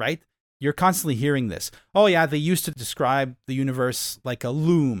made, right? You're constantly hearing this. Oh yeah, they used to describe the universe like a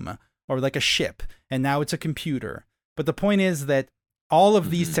loom or like a ship, and now it's a computer. But the point is that all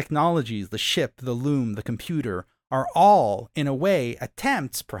of these technologies, the ship, the loom, the computer, are all, in a way,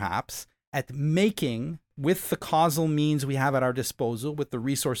 attempts, perhaps, at making, with the causal means we have at our disposal, with the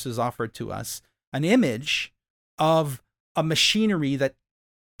resources offered to us, an image of a machinery that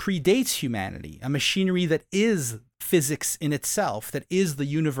predates humanity, a machinery that is physics in itself, that is the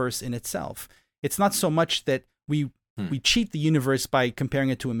universe in itself. It's not so much that we cheat the universe by comparing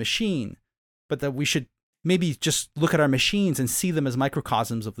it to a machine, but that we should maybe just look at our machines and see them as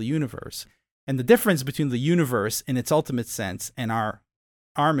microcosms of the universe. And the difference between the universe in its ultimate sense and our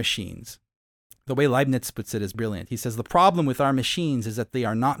machines, the way Leibniz puts it is brilliant. He says the problem with our machines is that they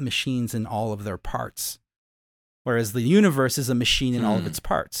are not machines in all of their parts, whereas the universe is a machine in all of its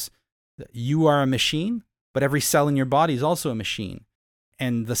parts. You are a machine, but every cell in your body is also a machine.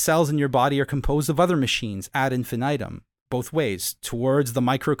 And the cells in your body are composed of other machines ad infinitum, both ways, towards the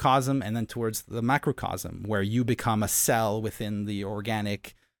microcosm and then towards the macrocosm, where you become a cell within the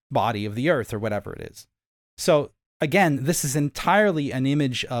organic body of the earth or whatever it is. So again, this is entirely an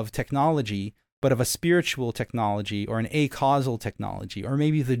image of technology, but of a spiritual technology or an acausal technology, or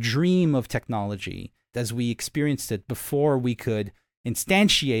maybe the dream of technology as we experienced it before we could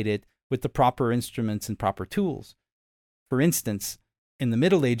instantiate it with the proper instruments and proper tools. For instance, in the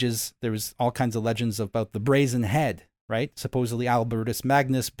Middle Ages, there was all kinds of legends about the brazen head, right? Supposedly Albertus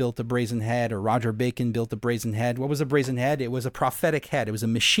Magnus built a brazen head, or Roger Bacon built a brazen head. What was a brazen head? It was a prophetic head. It was a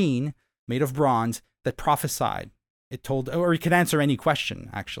machine made of bronze that prophesied. It told, or it could answer any question,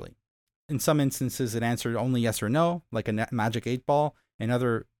 actually. In some instances, it answered only yes or no, like a magic 8-ball. In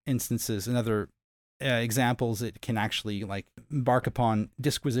other instances, in other examples, it can actually like embark upon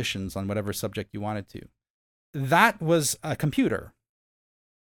disquisitions on whatever subject you wanted to. That was a computer.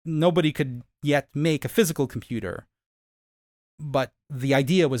 Nobody could yet make a physical computer, but the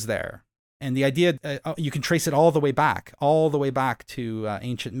idea was there. And the idea, you can trace it all the way back to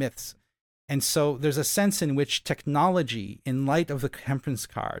ancient myths. And so there's a sense in which technology, in light of the Temperance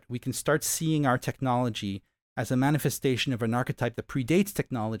card, we can start seeing our technology as a manifestation of an archetype that predates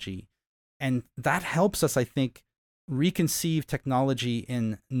technology. And that helps us, I think, reconceive technology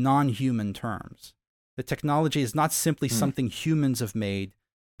in non-human terms. The technology is not simply something humans have made,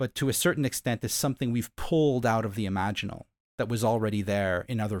 but to a certain extent is something we've pulled out of the imaginal that was already there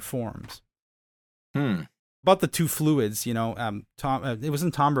in other forms. About the two fluids, it wasn't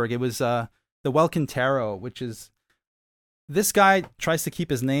Tomberg, it was the Welkin Tarot, which is, this guy tries to keep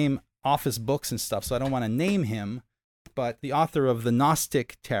his name off his books and stuff, so I don't want to name him, but the author of the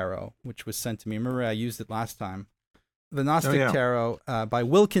Gnostic Tarot, which was sent to me. Remember, I used it last time. The Gnostic Tarot by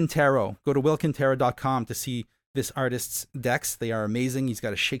Wilkin Tarot. Go to wilkintarot.com to see this artist's decks. They are amazing. He's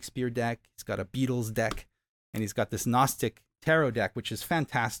got a Shakespeare deck, he's got a Beatles deck, and he's got this Gnostic Tarot deck, which is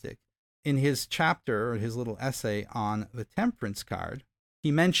fantastic. In his chapter, or his little essay on the Temperance card,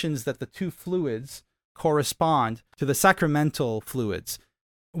 he mentions that the two fluids correspond to the sacramental fluids,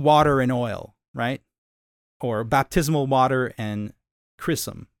 water and oil, right? Or baptismal water and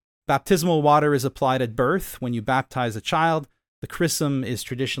chrism. Baptismal water is applied at birth when you baptize a child. The chrism is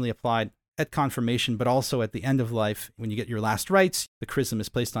traditionally applied at confirmation, but also at the end of life. When you get your last rites, the chrism is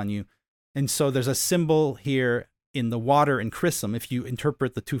placed on you. And so there's a symbol here in the water and chrism. If you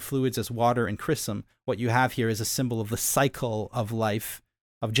interpret the two fluids as water and chrism, what you have here is a symbol of the cycle of life,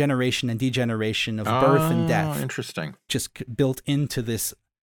 of generation and degeneration, of birth and death. Interesting. Just built into this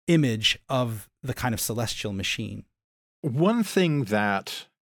image of the kind of celestial machine. One thing that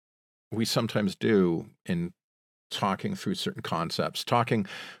we sometimes do in talking through certain concepts, talking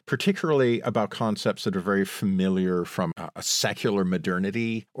particularly about concepts that are very familiar from a secular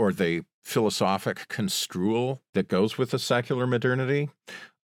modernity or the philosophic construal that goes with a secular modernity.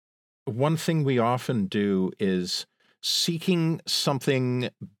 One thing we often do is seeking something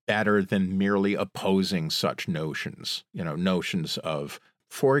better than merely opposing such notions, notions of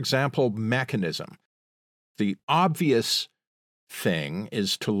For example, mechanism. The obvious thing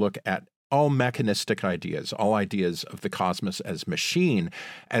is to look at all mechanistic ideas, all ideas of the cosmos as machine,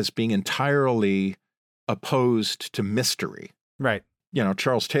 as being entirely opposed to mystery. Right.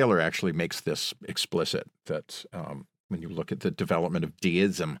 Charles Taylor actually makes this explicit, that when you look at the development of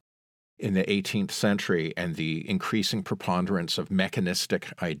deism in the 18th century and the increasing preponderance of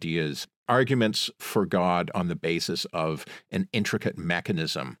mechanistic ideas, arguments for God on the basis of an intricate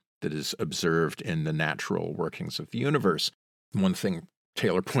mechanism that is observed in the natural workings of the universe. One thing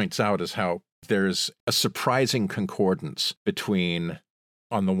Taylor points out is how there's a surprising concordance between,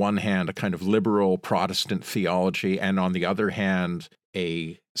 on the one hand, a kind of liberal Protestant theology, and on the other hand,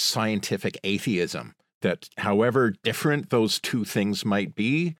 a scientific atheism, that however different those two things might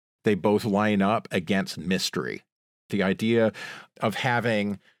be, they both line up against mystery. The idea of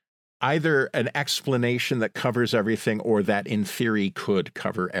having either an explanation that covers everything or that in theory could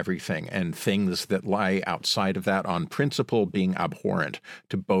cover everything, and things that lie outside of that on principle being abhorrent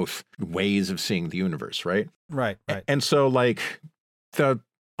to both ways of seeing the universe, right? Right. And so, the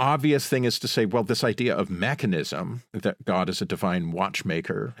obvious thing is to say, well, this idea of mechanism, that God is a divine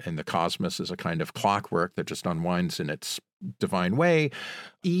watchmaker and the cosmos is a kind of clockwork that just unwinds in its divine way,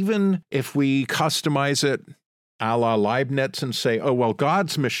 even if we customize it a la Leibniz and say, oh, well,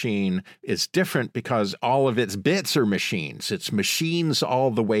 God's machine is different because all of its bits are machines. It's machines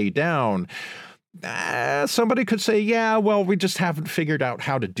all the way down. Somebody could say, yeah, well, we just haven't figured out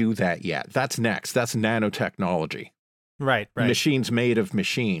how to do that yet. That's next. That's nanotechnology. Right. Machines made of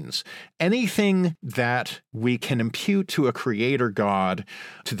machines. Anything that we can impute to a creator God,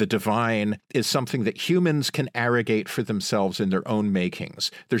 to the divine, is something that humans can arrogate for themselves in their own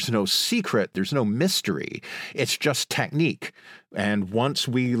makings. There's no secret. There's no mystery. It's just technique. And once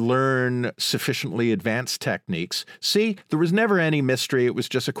we learn sufficiently advanced techniques, see, there was never any mystery. It was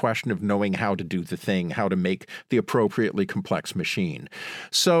just a question of knowing how to do the thing, how to make the appropriately complex machine.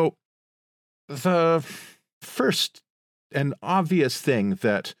 So the first an obvious thing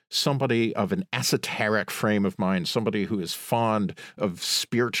that somebody of an esoteric frame of mind, somebody who is fond of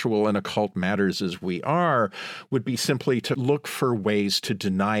spiritual and occult matters as we are, would be simply to look for ways to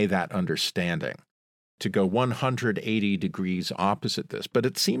deny that understanding, to go 180 degrees opposite this. But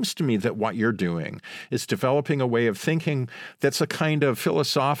it seems to me that what you're doing is developing a way of thinking that's a kind of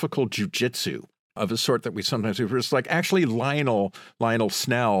philosophical jujitsu of a sort that we sometimes do. It's like, actually, Lionel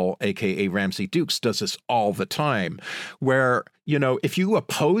Snell, a.k.a. Ramsey Dukes, does this all the time, where, if you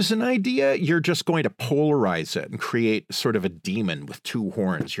oppose an idea, you're just going to polarize it and create sort of a demon with two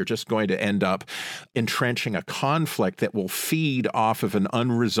horns. You're just going to end up entrenching a conflict that will feed off of an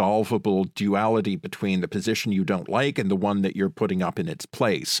unresolvable duality between the position you don't like and the one that you're putting up in its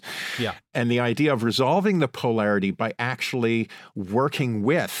place. Yeah. And the idea of resolving the polarity by actually working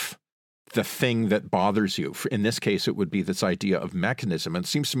with the thing that bothers you. In this case, it would be this idea of mechanism. And it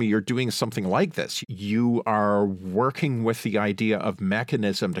seems to me you're doing something like this. You are working with the idea of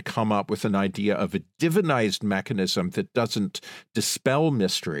mechanism to come up with an idea of a divinized mechanism that doesn't dispel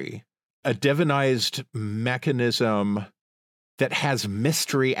mystery, a divinized mechanism that has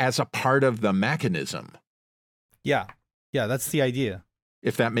mystery as a part of the mechanism. Yeah, that's the idea.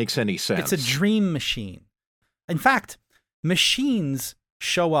 If that makes any sense. It's a dream machine. In fact, machines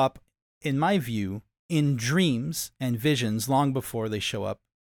show up, in my view, in dreams and visions long before they show up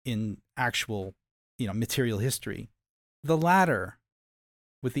in actual, material history. The ladder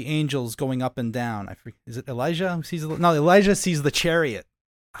with the angels going up and down. Is it Elijah who sees Elijah sees the chariot.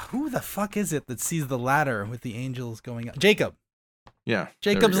 Who the fuck is it that sees the ladder with the angels going up? Jacob. Yeah.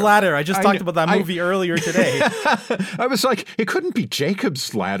 Jacob's Ladder. I just talked about that movie earlier today. I was like, it couldn't be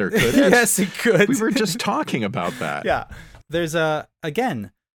Jacob's Ladder, could it? Yes, it could. We were just talking about that. Yeah. There's a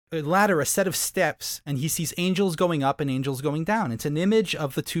ladder, a set of steps, and he sees angels going up and angels going down. It's an image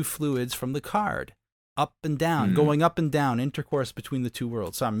of the two fluids from the card. Up and down, going up and down, intercourse between the two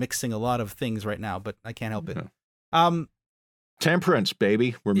worlds. So I'm mixing a lot of things right now, but I can't help it. Temperance,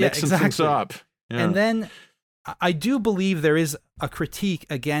 baby. We're mixing things up. Yeah. And then I do believe there is a critique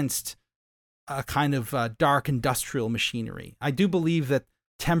against a kind of dark industrial machinery. I do believe that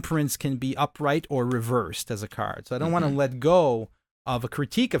temperance can be upright or reversed as a card. So I don't want to let go of a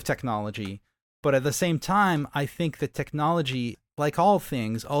critique of technology, but at the same time, I think that technology, like all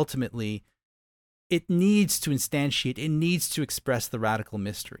things, ultimately, it needs to instantiate, it needs to express the radical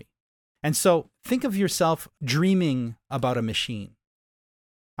mystery. And so think of yourself dreaming about a machine.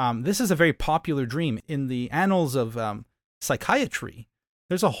 This is a very popular dream. In the annals of psychiatry,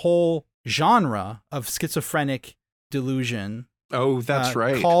 there's a whole genre of schizophrenic delusion. Oh, that's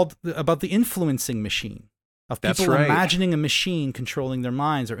right. Called about the influencing machine. of That's people right. imagining a machine controlling their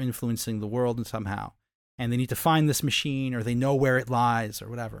minds or influencing the world somehow. And they need to find this machine, or they know where it lies, or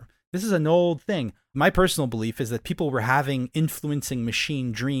whatever. This is an old thing. My personal belief is that people were having influencing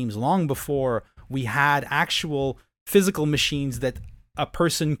machine dreams long before we had actual physical machines that a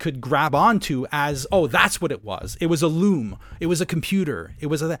person could grab onto as, oh, that's what it was. It was a loom. It was a computer. It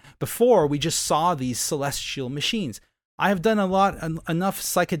was before we just saw these celestial machines. I have done enough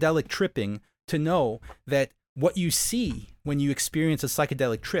psychedelic tripping to know that what you see when you experience a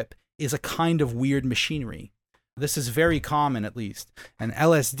psychedelic trip is a kind of weird machinery. This is very common, at least. And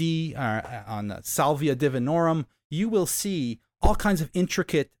LSD, on Salvia divinorum, you will see all kinds of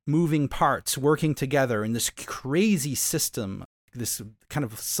intricate moving parts working together in this crazy system, this kind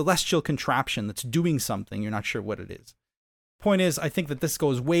of celestial contraption that's doing something. You're not sure what it is. Point is, I think that this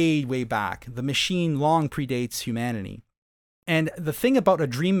goes way, way back. The machine long predates humanity. And the thing about a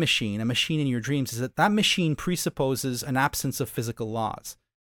dream machine, a machine in your dreams, is that that machine presupposes an absence of physical laws.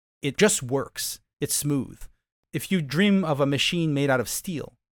 It just works. It's smooth. If you dream of a machine made out of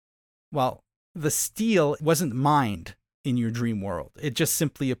steel, well, the steel wasn't mined in your dream world. It just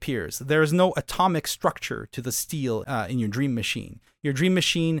simply appears. There is no atomic structure to the steel in your dream machine. Your dream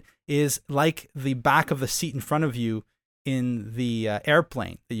machine is like the back of the seat in front of you in the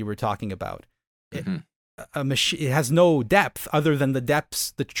airplane that you were talking about. Mm-hmm. It has no depth other than the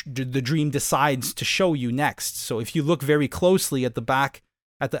depths the dream decides to show you next. So if you look very closely at the back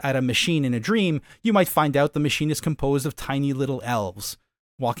at a machine in a dream, you might find out the machine is composed of tiny little elves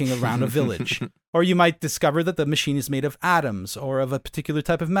walking around a village. Or you might discover that the machine is made of atoms or of a particular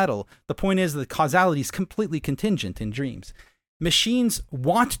type of metal. The point is that causality is completely contingent in dreams. Machines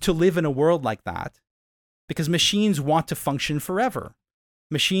want to live in a world like that because machines want to function forever.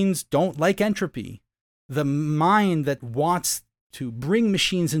 Machines don't like entropy. The mind that wants to bring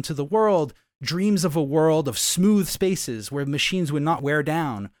machines into the world dreams of a world of smooth spaces where machines would not wear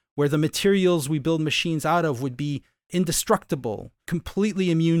down, where the materials we build machines out of would be indestructible,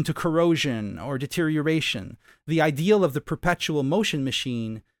 completely immune to corrosion or deterioration. The ideal of the perpetual motion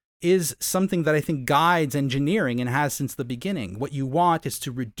machine is something that I think guides engineering and has since the beginning. What you want is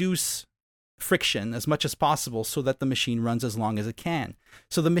to reduce friction as much as possible so that the machine runs as long as it can.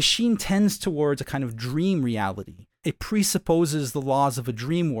 So the machine tends towards a kind of dream reality. It presupposes the laws of a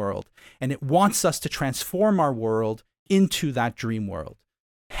dream world, and it wants us to transform our world into that dream world.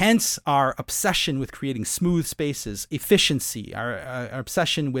 Hence our obsession with creating smooth spaces, efficiency, our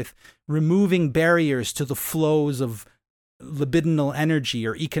obsession with removing barriers to the flows of libidinal energy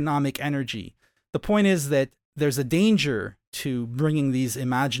or economic energy. The point is that there's a danger to bringing these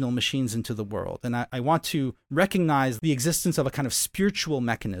imaginal machines into the world. And I want to recognize the existence of a kind of spiritual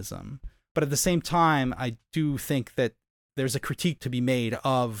mechanism. But at the same time, I do think that there's a critique to be made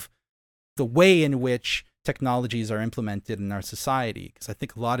of the way in which technologies are implemented in our society, because I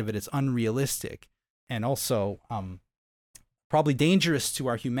think a lot of it is unrealistic and also probably dangerous to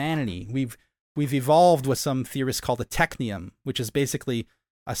our humanity. We've evolved what some theorists call the technium, which is basically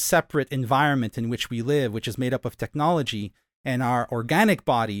a separate environment in which we live, which is made up of technology, and our organic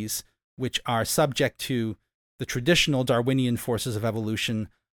bodies, which are subject to the traditional Darwinian forces of evolution,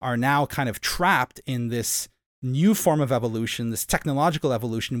 are now kind of trapped in this new form of evolution, this technological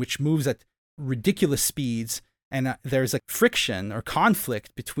evolution, which moves at ridiculous speeds. And there's a friction or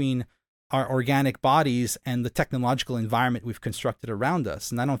conflict between our organic bodies and the technological environment we've constructed around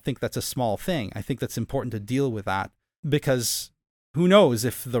us. And I don't think that's a small thing. I think that's important to deal with that, because who knows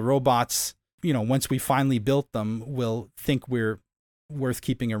if the robots, once we finally built them, will think we're worth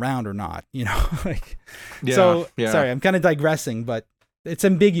keeping around or not, Sorry, I'm kind of digressing, but it's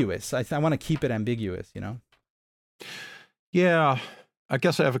ambiguous. I want to keep it ambiguous, Yeah, I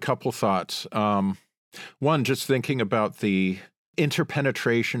guess I have a couple thoughts. One, just thinking about the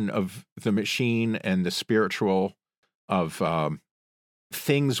interpenetration of the machine and the spiritual, of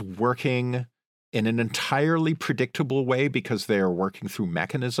things working in an entirely predictable way because they are working through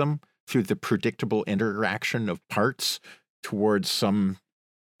mechanism, through the predictable interaction of parts towards some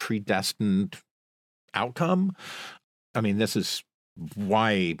predestined outcome. I mean, this is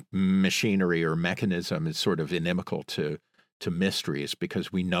why machinery or mechanism is sort of inimical to mysteries,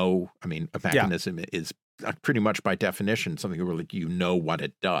 because we know, a mechanism is pretty much by definition something where you know what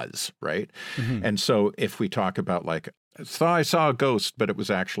it does, right? Mm-hmm. And so if we talk about I saw a ghost, but it was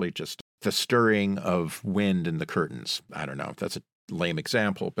actually just the stirring of wind in the curtains. I don't know. That's a lame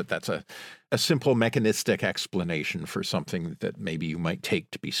example, but that's a simple mechanistic explanation for something that maybe you might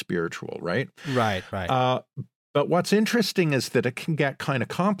take to be spiritual, right? Right. But what's interesting is that it can get kind of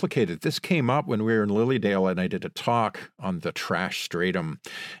complicated. This came up when we were in Lilydale and I did a talk on the trash stratum.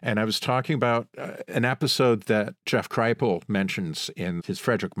 And I was talking about an episode that Jeff Kripal mentions in his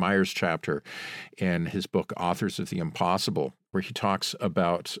Frederick Myers chapter in his book, Authors of the Impossible, where he talks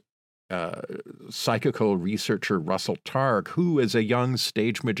about psychical researcher Russell Targ, who, as a young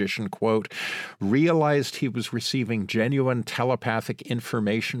stage magician, quote, realized he was receiving genuine telepathic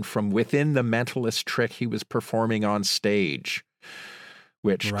information from within the mentalist trick he was performing on stage,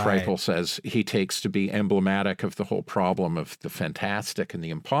 which Kripal says he takes to be emblematic of the whole problem of the fantastic and the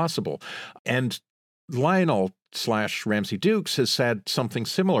impossible. And Lionel / Ramsey Dukes has said something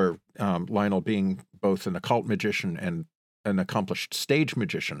similar, Lionel being both an occult magician and an accomplished stage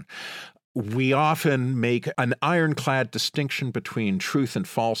magician. We often make an ironclad distinction between truth and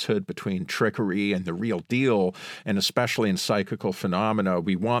falsehood, between trickery and the real deal, and especially in psychical phenomena,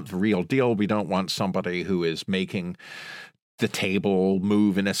 we want the real deal. We don't want somebody who is making the table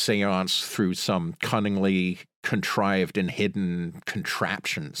move in a seance through some cunningly contrived and hidden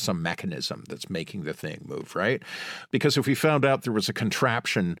contraption, some mechanism that's making the thing move, right? Because if we found out there was a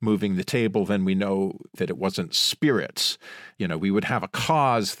contraption moving the table, then we know that it wasn't spirits. You know, we would have a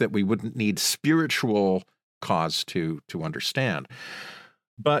cause that we wouldn't need spiritual cause to understand.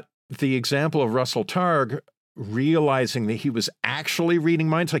 But the example of Russell Targ realizing that he was actually reading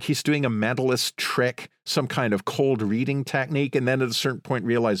minds, like he's doing a mentalist trick, some kind of cold reading technique, and then at a certain point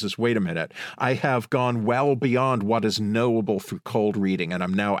realizes, wait a minute, I have gone well beyond what is knowable through cold reading, and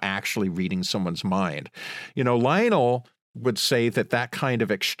I'm now actually reading someone's mind. You know, Lionel would say that that kind of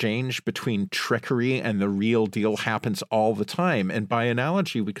exchange between trickery and the real deal happens all the time. And by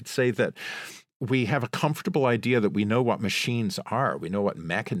analogy, we could say that we have a comfortable idea that we know what machines are, we know what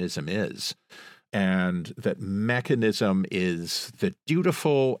mechanism is. And that mechanism is the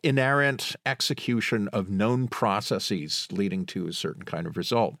dutiful, inerrant execution of known processes leading to a certain kind of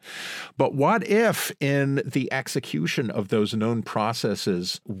result. But what if in the execution of those known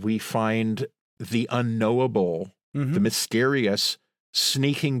processes, we find the unknowable, the mysterious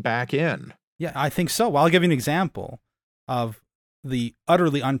sneaking back in? Yeah, I think so. Well, I'll give you an example of the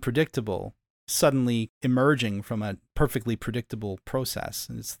utterly unpredictable suddenly emerging from a perfectly predictable process.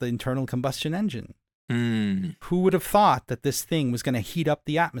 And it's the internal combustion engine. Who would have thought that this thing was going to heat up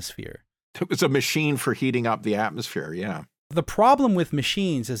the atmosphere? It was a machine for heating up the atmosphere, yeah. The problem with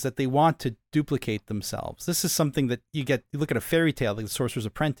machines is that they want to duplicate themselves. This is something that you look at a fairy tale like The Sorcerer's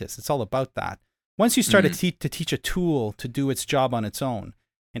Apprentice. It's all about that. Once you start to teach a tool to do its job on its own,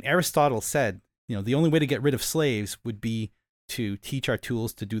 and Aristotle said, you know, the only way to get rid of slaves would be to teach our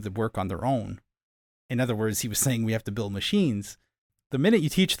tools to do the work on their own. In other words, he was saying we have to build machines. The minute you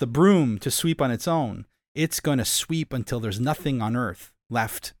teach the broom to sweep on its own, it's going to sweep until there's nothing on earth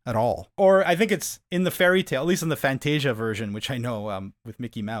left at all. Or I think it's in the fairy tale, at least in the Fantasia version, which I know with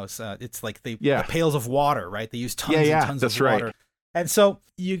Mickey Mouse, it's like the pails of water, right? They use tons and tons of water. Right. And so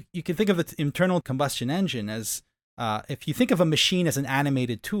you can think of the internal combustion engine as, if you think of a machine as an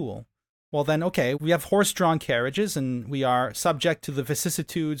animated tool, well then, okay, we have horse-drawn carriages and we are subject to the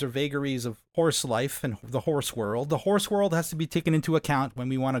vicissitudes or vagaries of horse life and the horse world. The horse world has to be taken into account when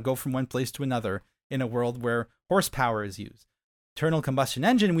we want to go from one place to another in a world where horsepower is used. Internal combustion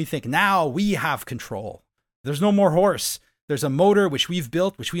engine, we think now we have control. There's no more horse. There's a motor which we've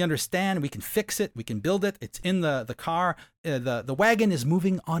built, which we understand. We can fix it. We can build it. It's in the car. The wagon is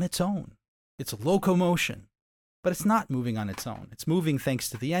moving on its own. It's locomotion, but it's not moving on its own. It's moving thanks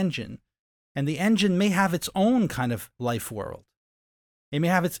to the engine. And the engine may have its own kind of life world. It may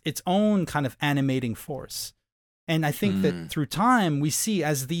have its own kind of animating force. And I think that through time, we see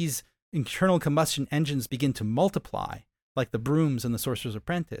as these internal combustion engines begin to multiply, like the brooms in The Sorcerer's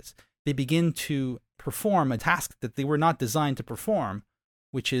Apprentice, they begin to perform a task that they were not designed to perform,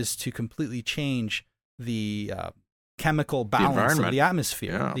 which is to completely change the chemical balance of the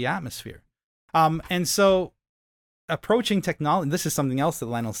atmosphere. And so approaching technology, this is something else that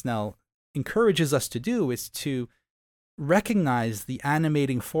Lionel Snell encourages us to do, is to recognize the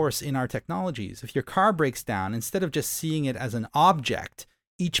animating force in our technologies. If your car breaks down, instead of just seeing it as an object,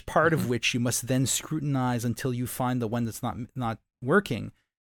 each part of which you must then scrutinize until you find the one that's not working.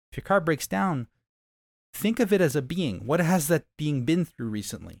 If your car breaks down, think of it as a being. What has that being been through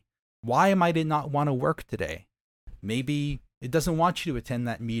recently? Why might it not want to work today? Maybe it doesn't want you to attend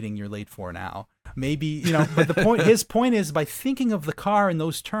that meeting you're late for now. Maybe, but his point is, by thinking of the car in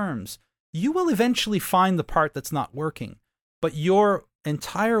those terms, you will eventually find the part that's not working. But your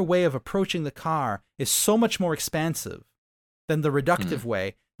entire way of approaching the car is so much more expansive than the reductive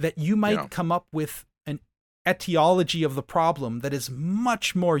way that you might come up with an etiology of the problem that is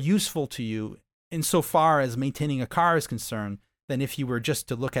much more useful to you insofar as maintaining a car is concerned than if you were just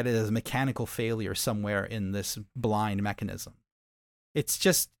to look at it as a mechanical failure somewhere in this blind mechanism. It's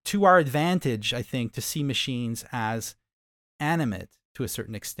just to our advantage, I think, to see machines as animate to a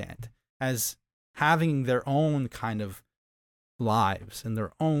certain extent, as having their own kind of lives and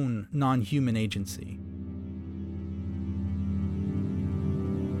their own non-human agency.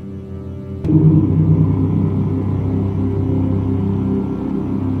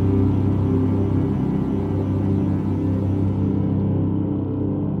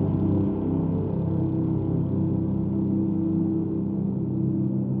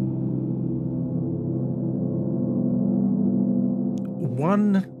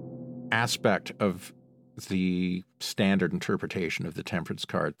 One aspect of the standard interpretation of the temperance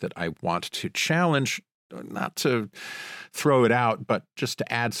card that I want to challenge, not to throw it out, but just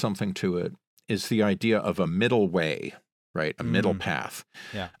to add something to it, is the idea of a middle way, right? A middle path.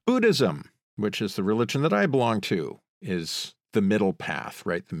 Yeah. Buddhism, which is the religion that I belong to, is the middle path,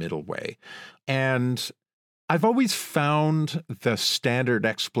 right? The middle way. And I've always found the standard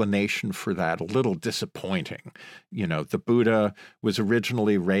explanation for that a little disappointing. You know, the Buddha was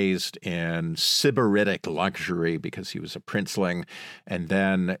originally raised in sybaritic luxury because he was a princeling, and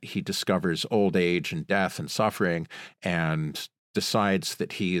then he discovers old age and death and suffering and decides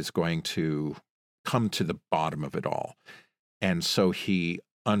that he is going to come to the bottom of it all. And so he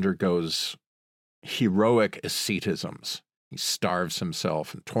undergoes heroic asceticisms. He starves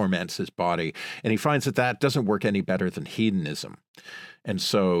himself and torments his body, and he finds that that doesn't work any better than hedonism. And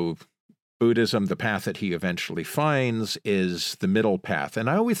so Buddhism, the path that he eventually finds, is the middle path. And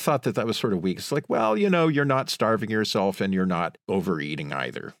I always thought that that was sort of weak. It's like, well, you know, you're not starving yourself and you're not overeating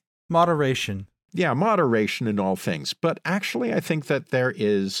either. Moderation. Yeah, moderation in all things. But actually, I think that there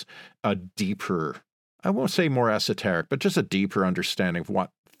is a deeper, I won't say more esoteric, but just a deeper understanding of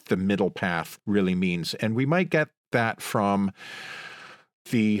what the middle path really means. And we might get that from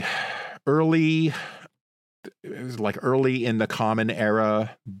the early in the Common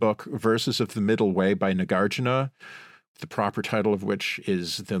Era book, Verses of the Middle Way by Nagarjuna, the proper title of which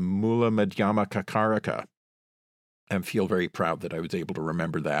is the Mula Madhyama Kakarika. And feel very proud that I was able to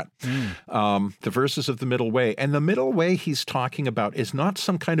remember that. The Verses of the Middle Way. And the middle way he's talking about is not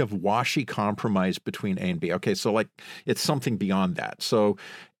some kind of washy compromise between A and B. Okay, so like it's something beyond that. So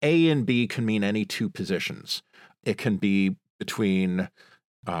A and B can mean any two positions. It can be between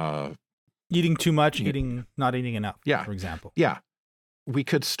eating too much, not eating enough, yeah, for example. Yeah. We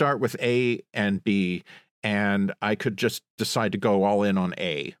could start with A and B, and I could just decide to go all in on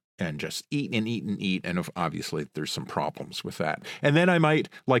A and just eat and eat and eat. And obviously there's some problems with that. And then I might,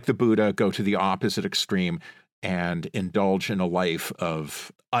 like the Buddha, go to the opposite extreme and indulge in a life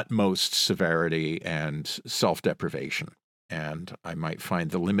of utmost severity and self-deprivation. And I might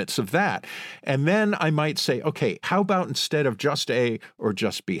find the limits of that. And then I might say, okay, how about instead of just A or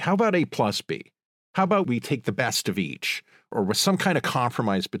just B, how about A plus B? How about we take the best of each, or with some kind of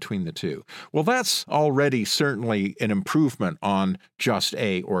compromise between the two? Well, that's already certainly an improvement on just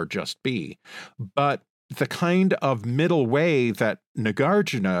A or just B. But the kind of middle way that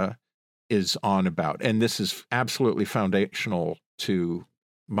Nagarjuna is on about, and this is absolutely foundational to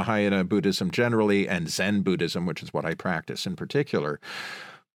Mahayana Buddhism generally and Zen Buddhism, which is what I practice in particular,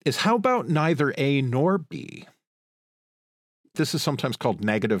 is how about neither A nor B? This is sometimes called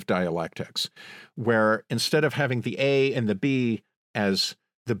negative dialectics, where instead of having the A and the B as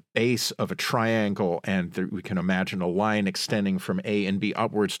the base of a triangle, and we can imagine a line extending from A and B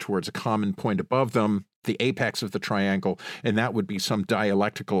upwards towards a common point above them, the apex of the triangle, and that would be some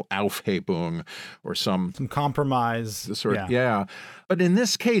dialectical Aufhebung or some compromise. Yeah. But in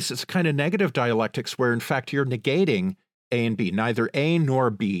this case, it's kind of negative dialectics where, in fact, you're negating A and B, neither A nor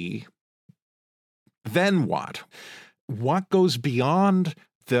B. Then what? What goes beyond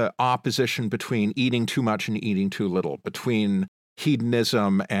the opposition between eating too much and eating too little, between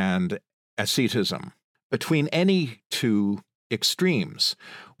hedonism and asceticism, between any two extremes?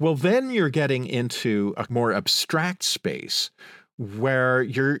 Well, then you're getting into a more abstract space where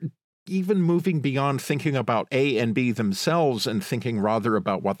you're even moving beyond thinking about A and B themselves and thinking rather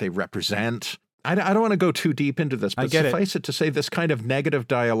about what they represent. I don't want to go too deep into this, but suffice it to say this kind of negative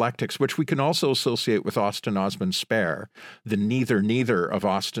dialectics, which we can also associate with Austin Osman Spare, the neither of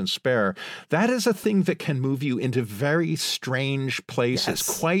Austin Spare, that is a thing that can move you into very strange places,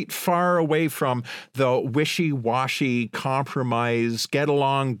 quite far away from the wishy-washy compromise, get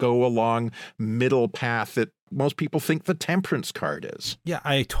along, go along, middle path that most people think the Temperance card is. Yeah,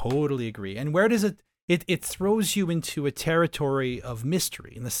 I totally agree. And where does it throws you into a territory of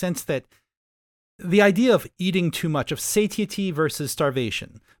mystery in the sense that the idea of eating too much, of satiety versus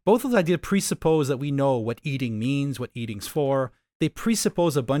starvation, both of the ideas presuppose that we know what eating means, what eating's for. They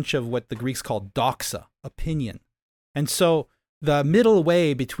presuppose a bunch of what the Greeks call doxa, opinion. And so the middle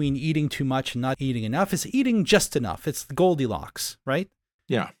way between eating too much and not eating enough is eating just enough. It's the Goldilocks, right?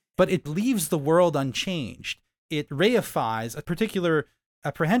 Yeah. But it leaves the world unchanged. It reifies a particular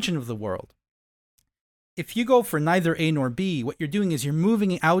apprehension of the world. If you go for neither A nor B, what you're doing is you're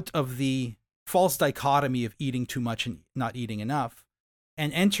moving out of the false dichotomy of eating too much and not eating enough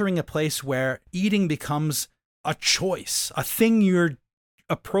and entering a place where eating becomes a choice, a thing you're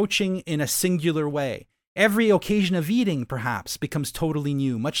approaching in a singular way. Every occasion of eating, perhaps, becomes totally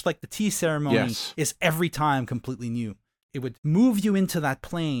new, much like the tea ceremony is every time completely new. It would move you into that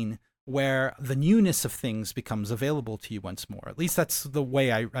plane where the newness of things becomes available to you once more. At least that's the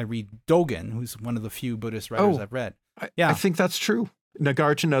way I read Dogen, who's one of the few Buddhist writers I've read. I think that's true.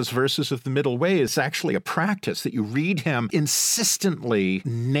 Nagarjuna's Verses of the Middle Way is actually a practice that you read him insistently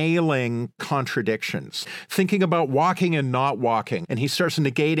nailing contradictions, thinking about walking and not walking. And he starts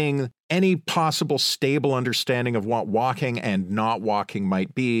negating any possible stable understanding of what walking and not walking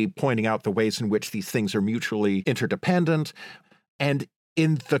might be, pointing out the ways in which these things are mutually interdependent. And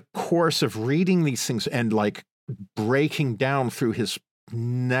in the course of reading these things and like breaking down through his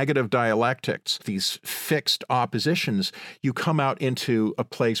negative dialectics, these fixed oppositions, you come out into a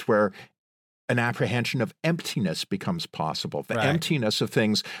place where an apprehension of emptiness becomes possible. The emptiness of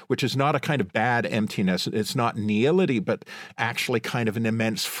things, which is not a kind of bad emptiness. It's not nihility, but actually kind of an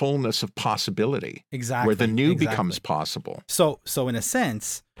immense fullness of possibility. Exactly. Where the new becomes possible. So in a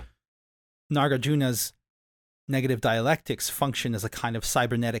sense, Nagarjuna's negative dialectics function as a kind of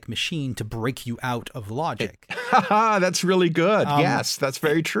cybernetic machine to break you out of logic. That's really good. Yes, that's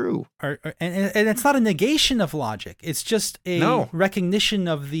very true. And it's not a negation of logic. It's just a recognition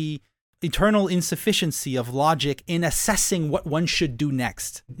of the eternal insufficiency of logic in assessing what one should do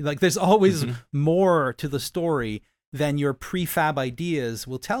next. Like there's always more to the story than your prefab ideas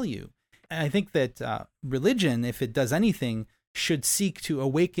will tell you. And I think that religion, if it does anything, should seek to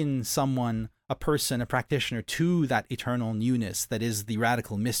awaken someone, a person, a practitioner, to that eternal newness that is the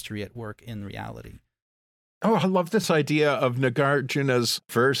radical mystery at work in reality. Oh, I love this idea of Nagarjuna's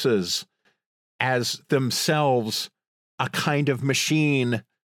verses as themselves a kind of machine,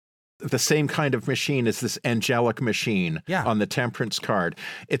 the same kind of machine as this angelic machine on the Temperance card.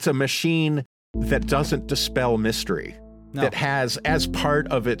 It's a machine that doesn't dispel mystery, that has as part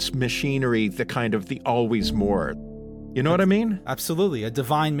of its machinery the kind of the always more. You know what I mean? Absolutely. A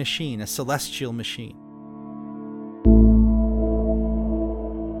divine machine, a celestial machine.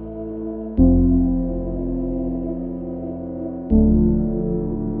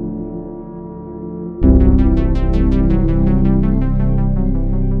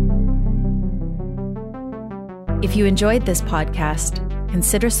 If you enjoyed this podcast,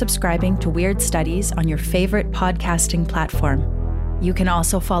 consider subscribing to Weird Studies on your favorite podcasting platform. You can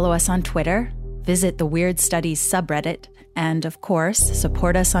also follow us on Twitter, visit the Weird Studies subreddit, and, of course,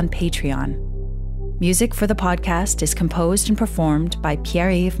 support us on Patreon. Music for the podcast is composed and performed by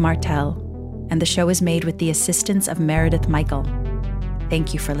Pierre-Yves Martel, and the show is made with the assistance of Meredith Michael.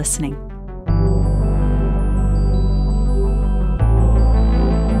 Thank you for listening.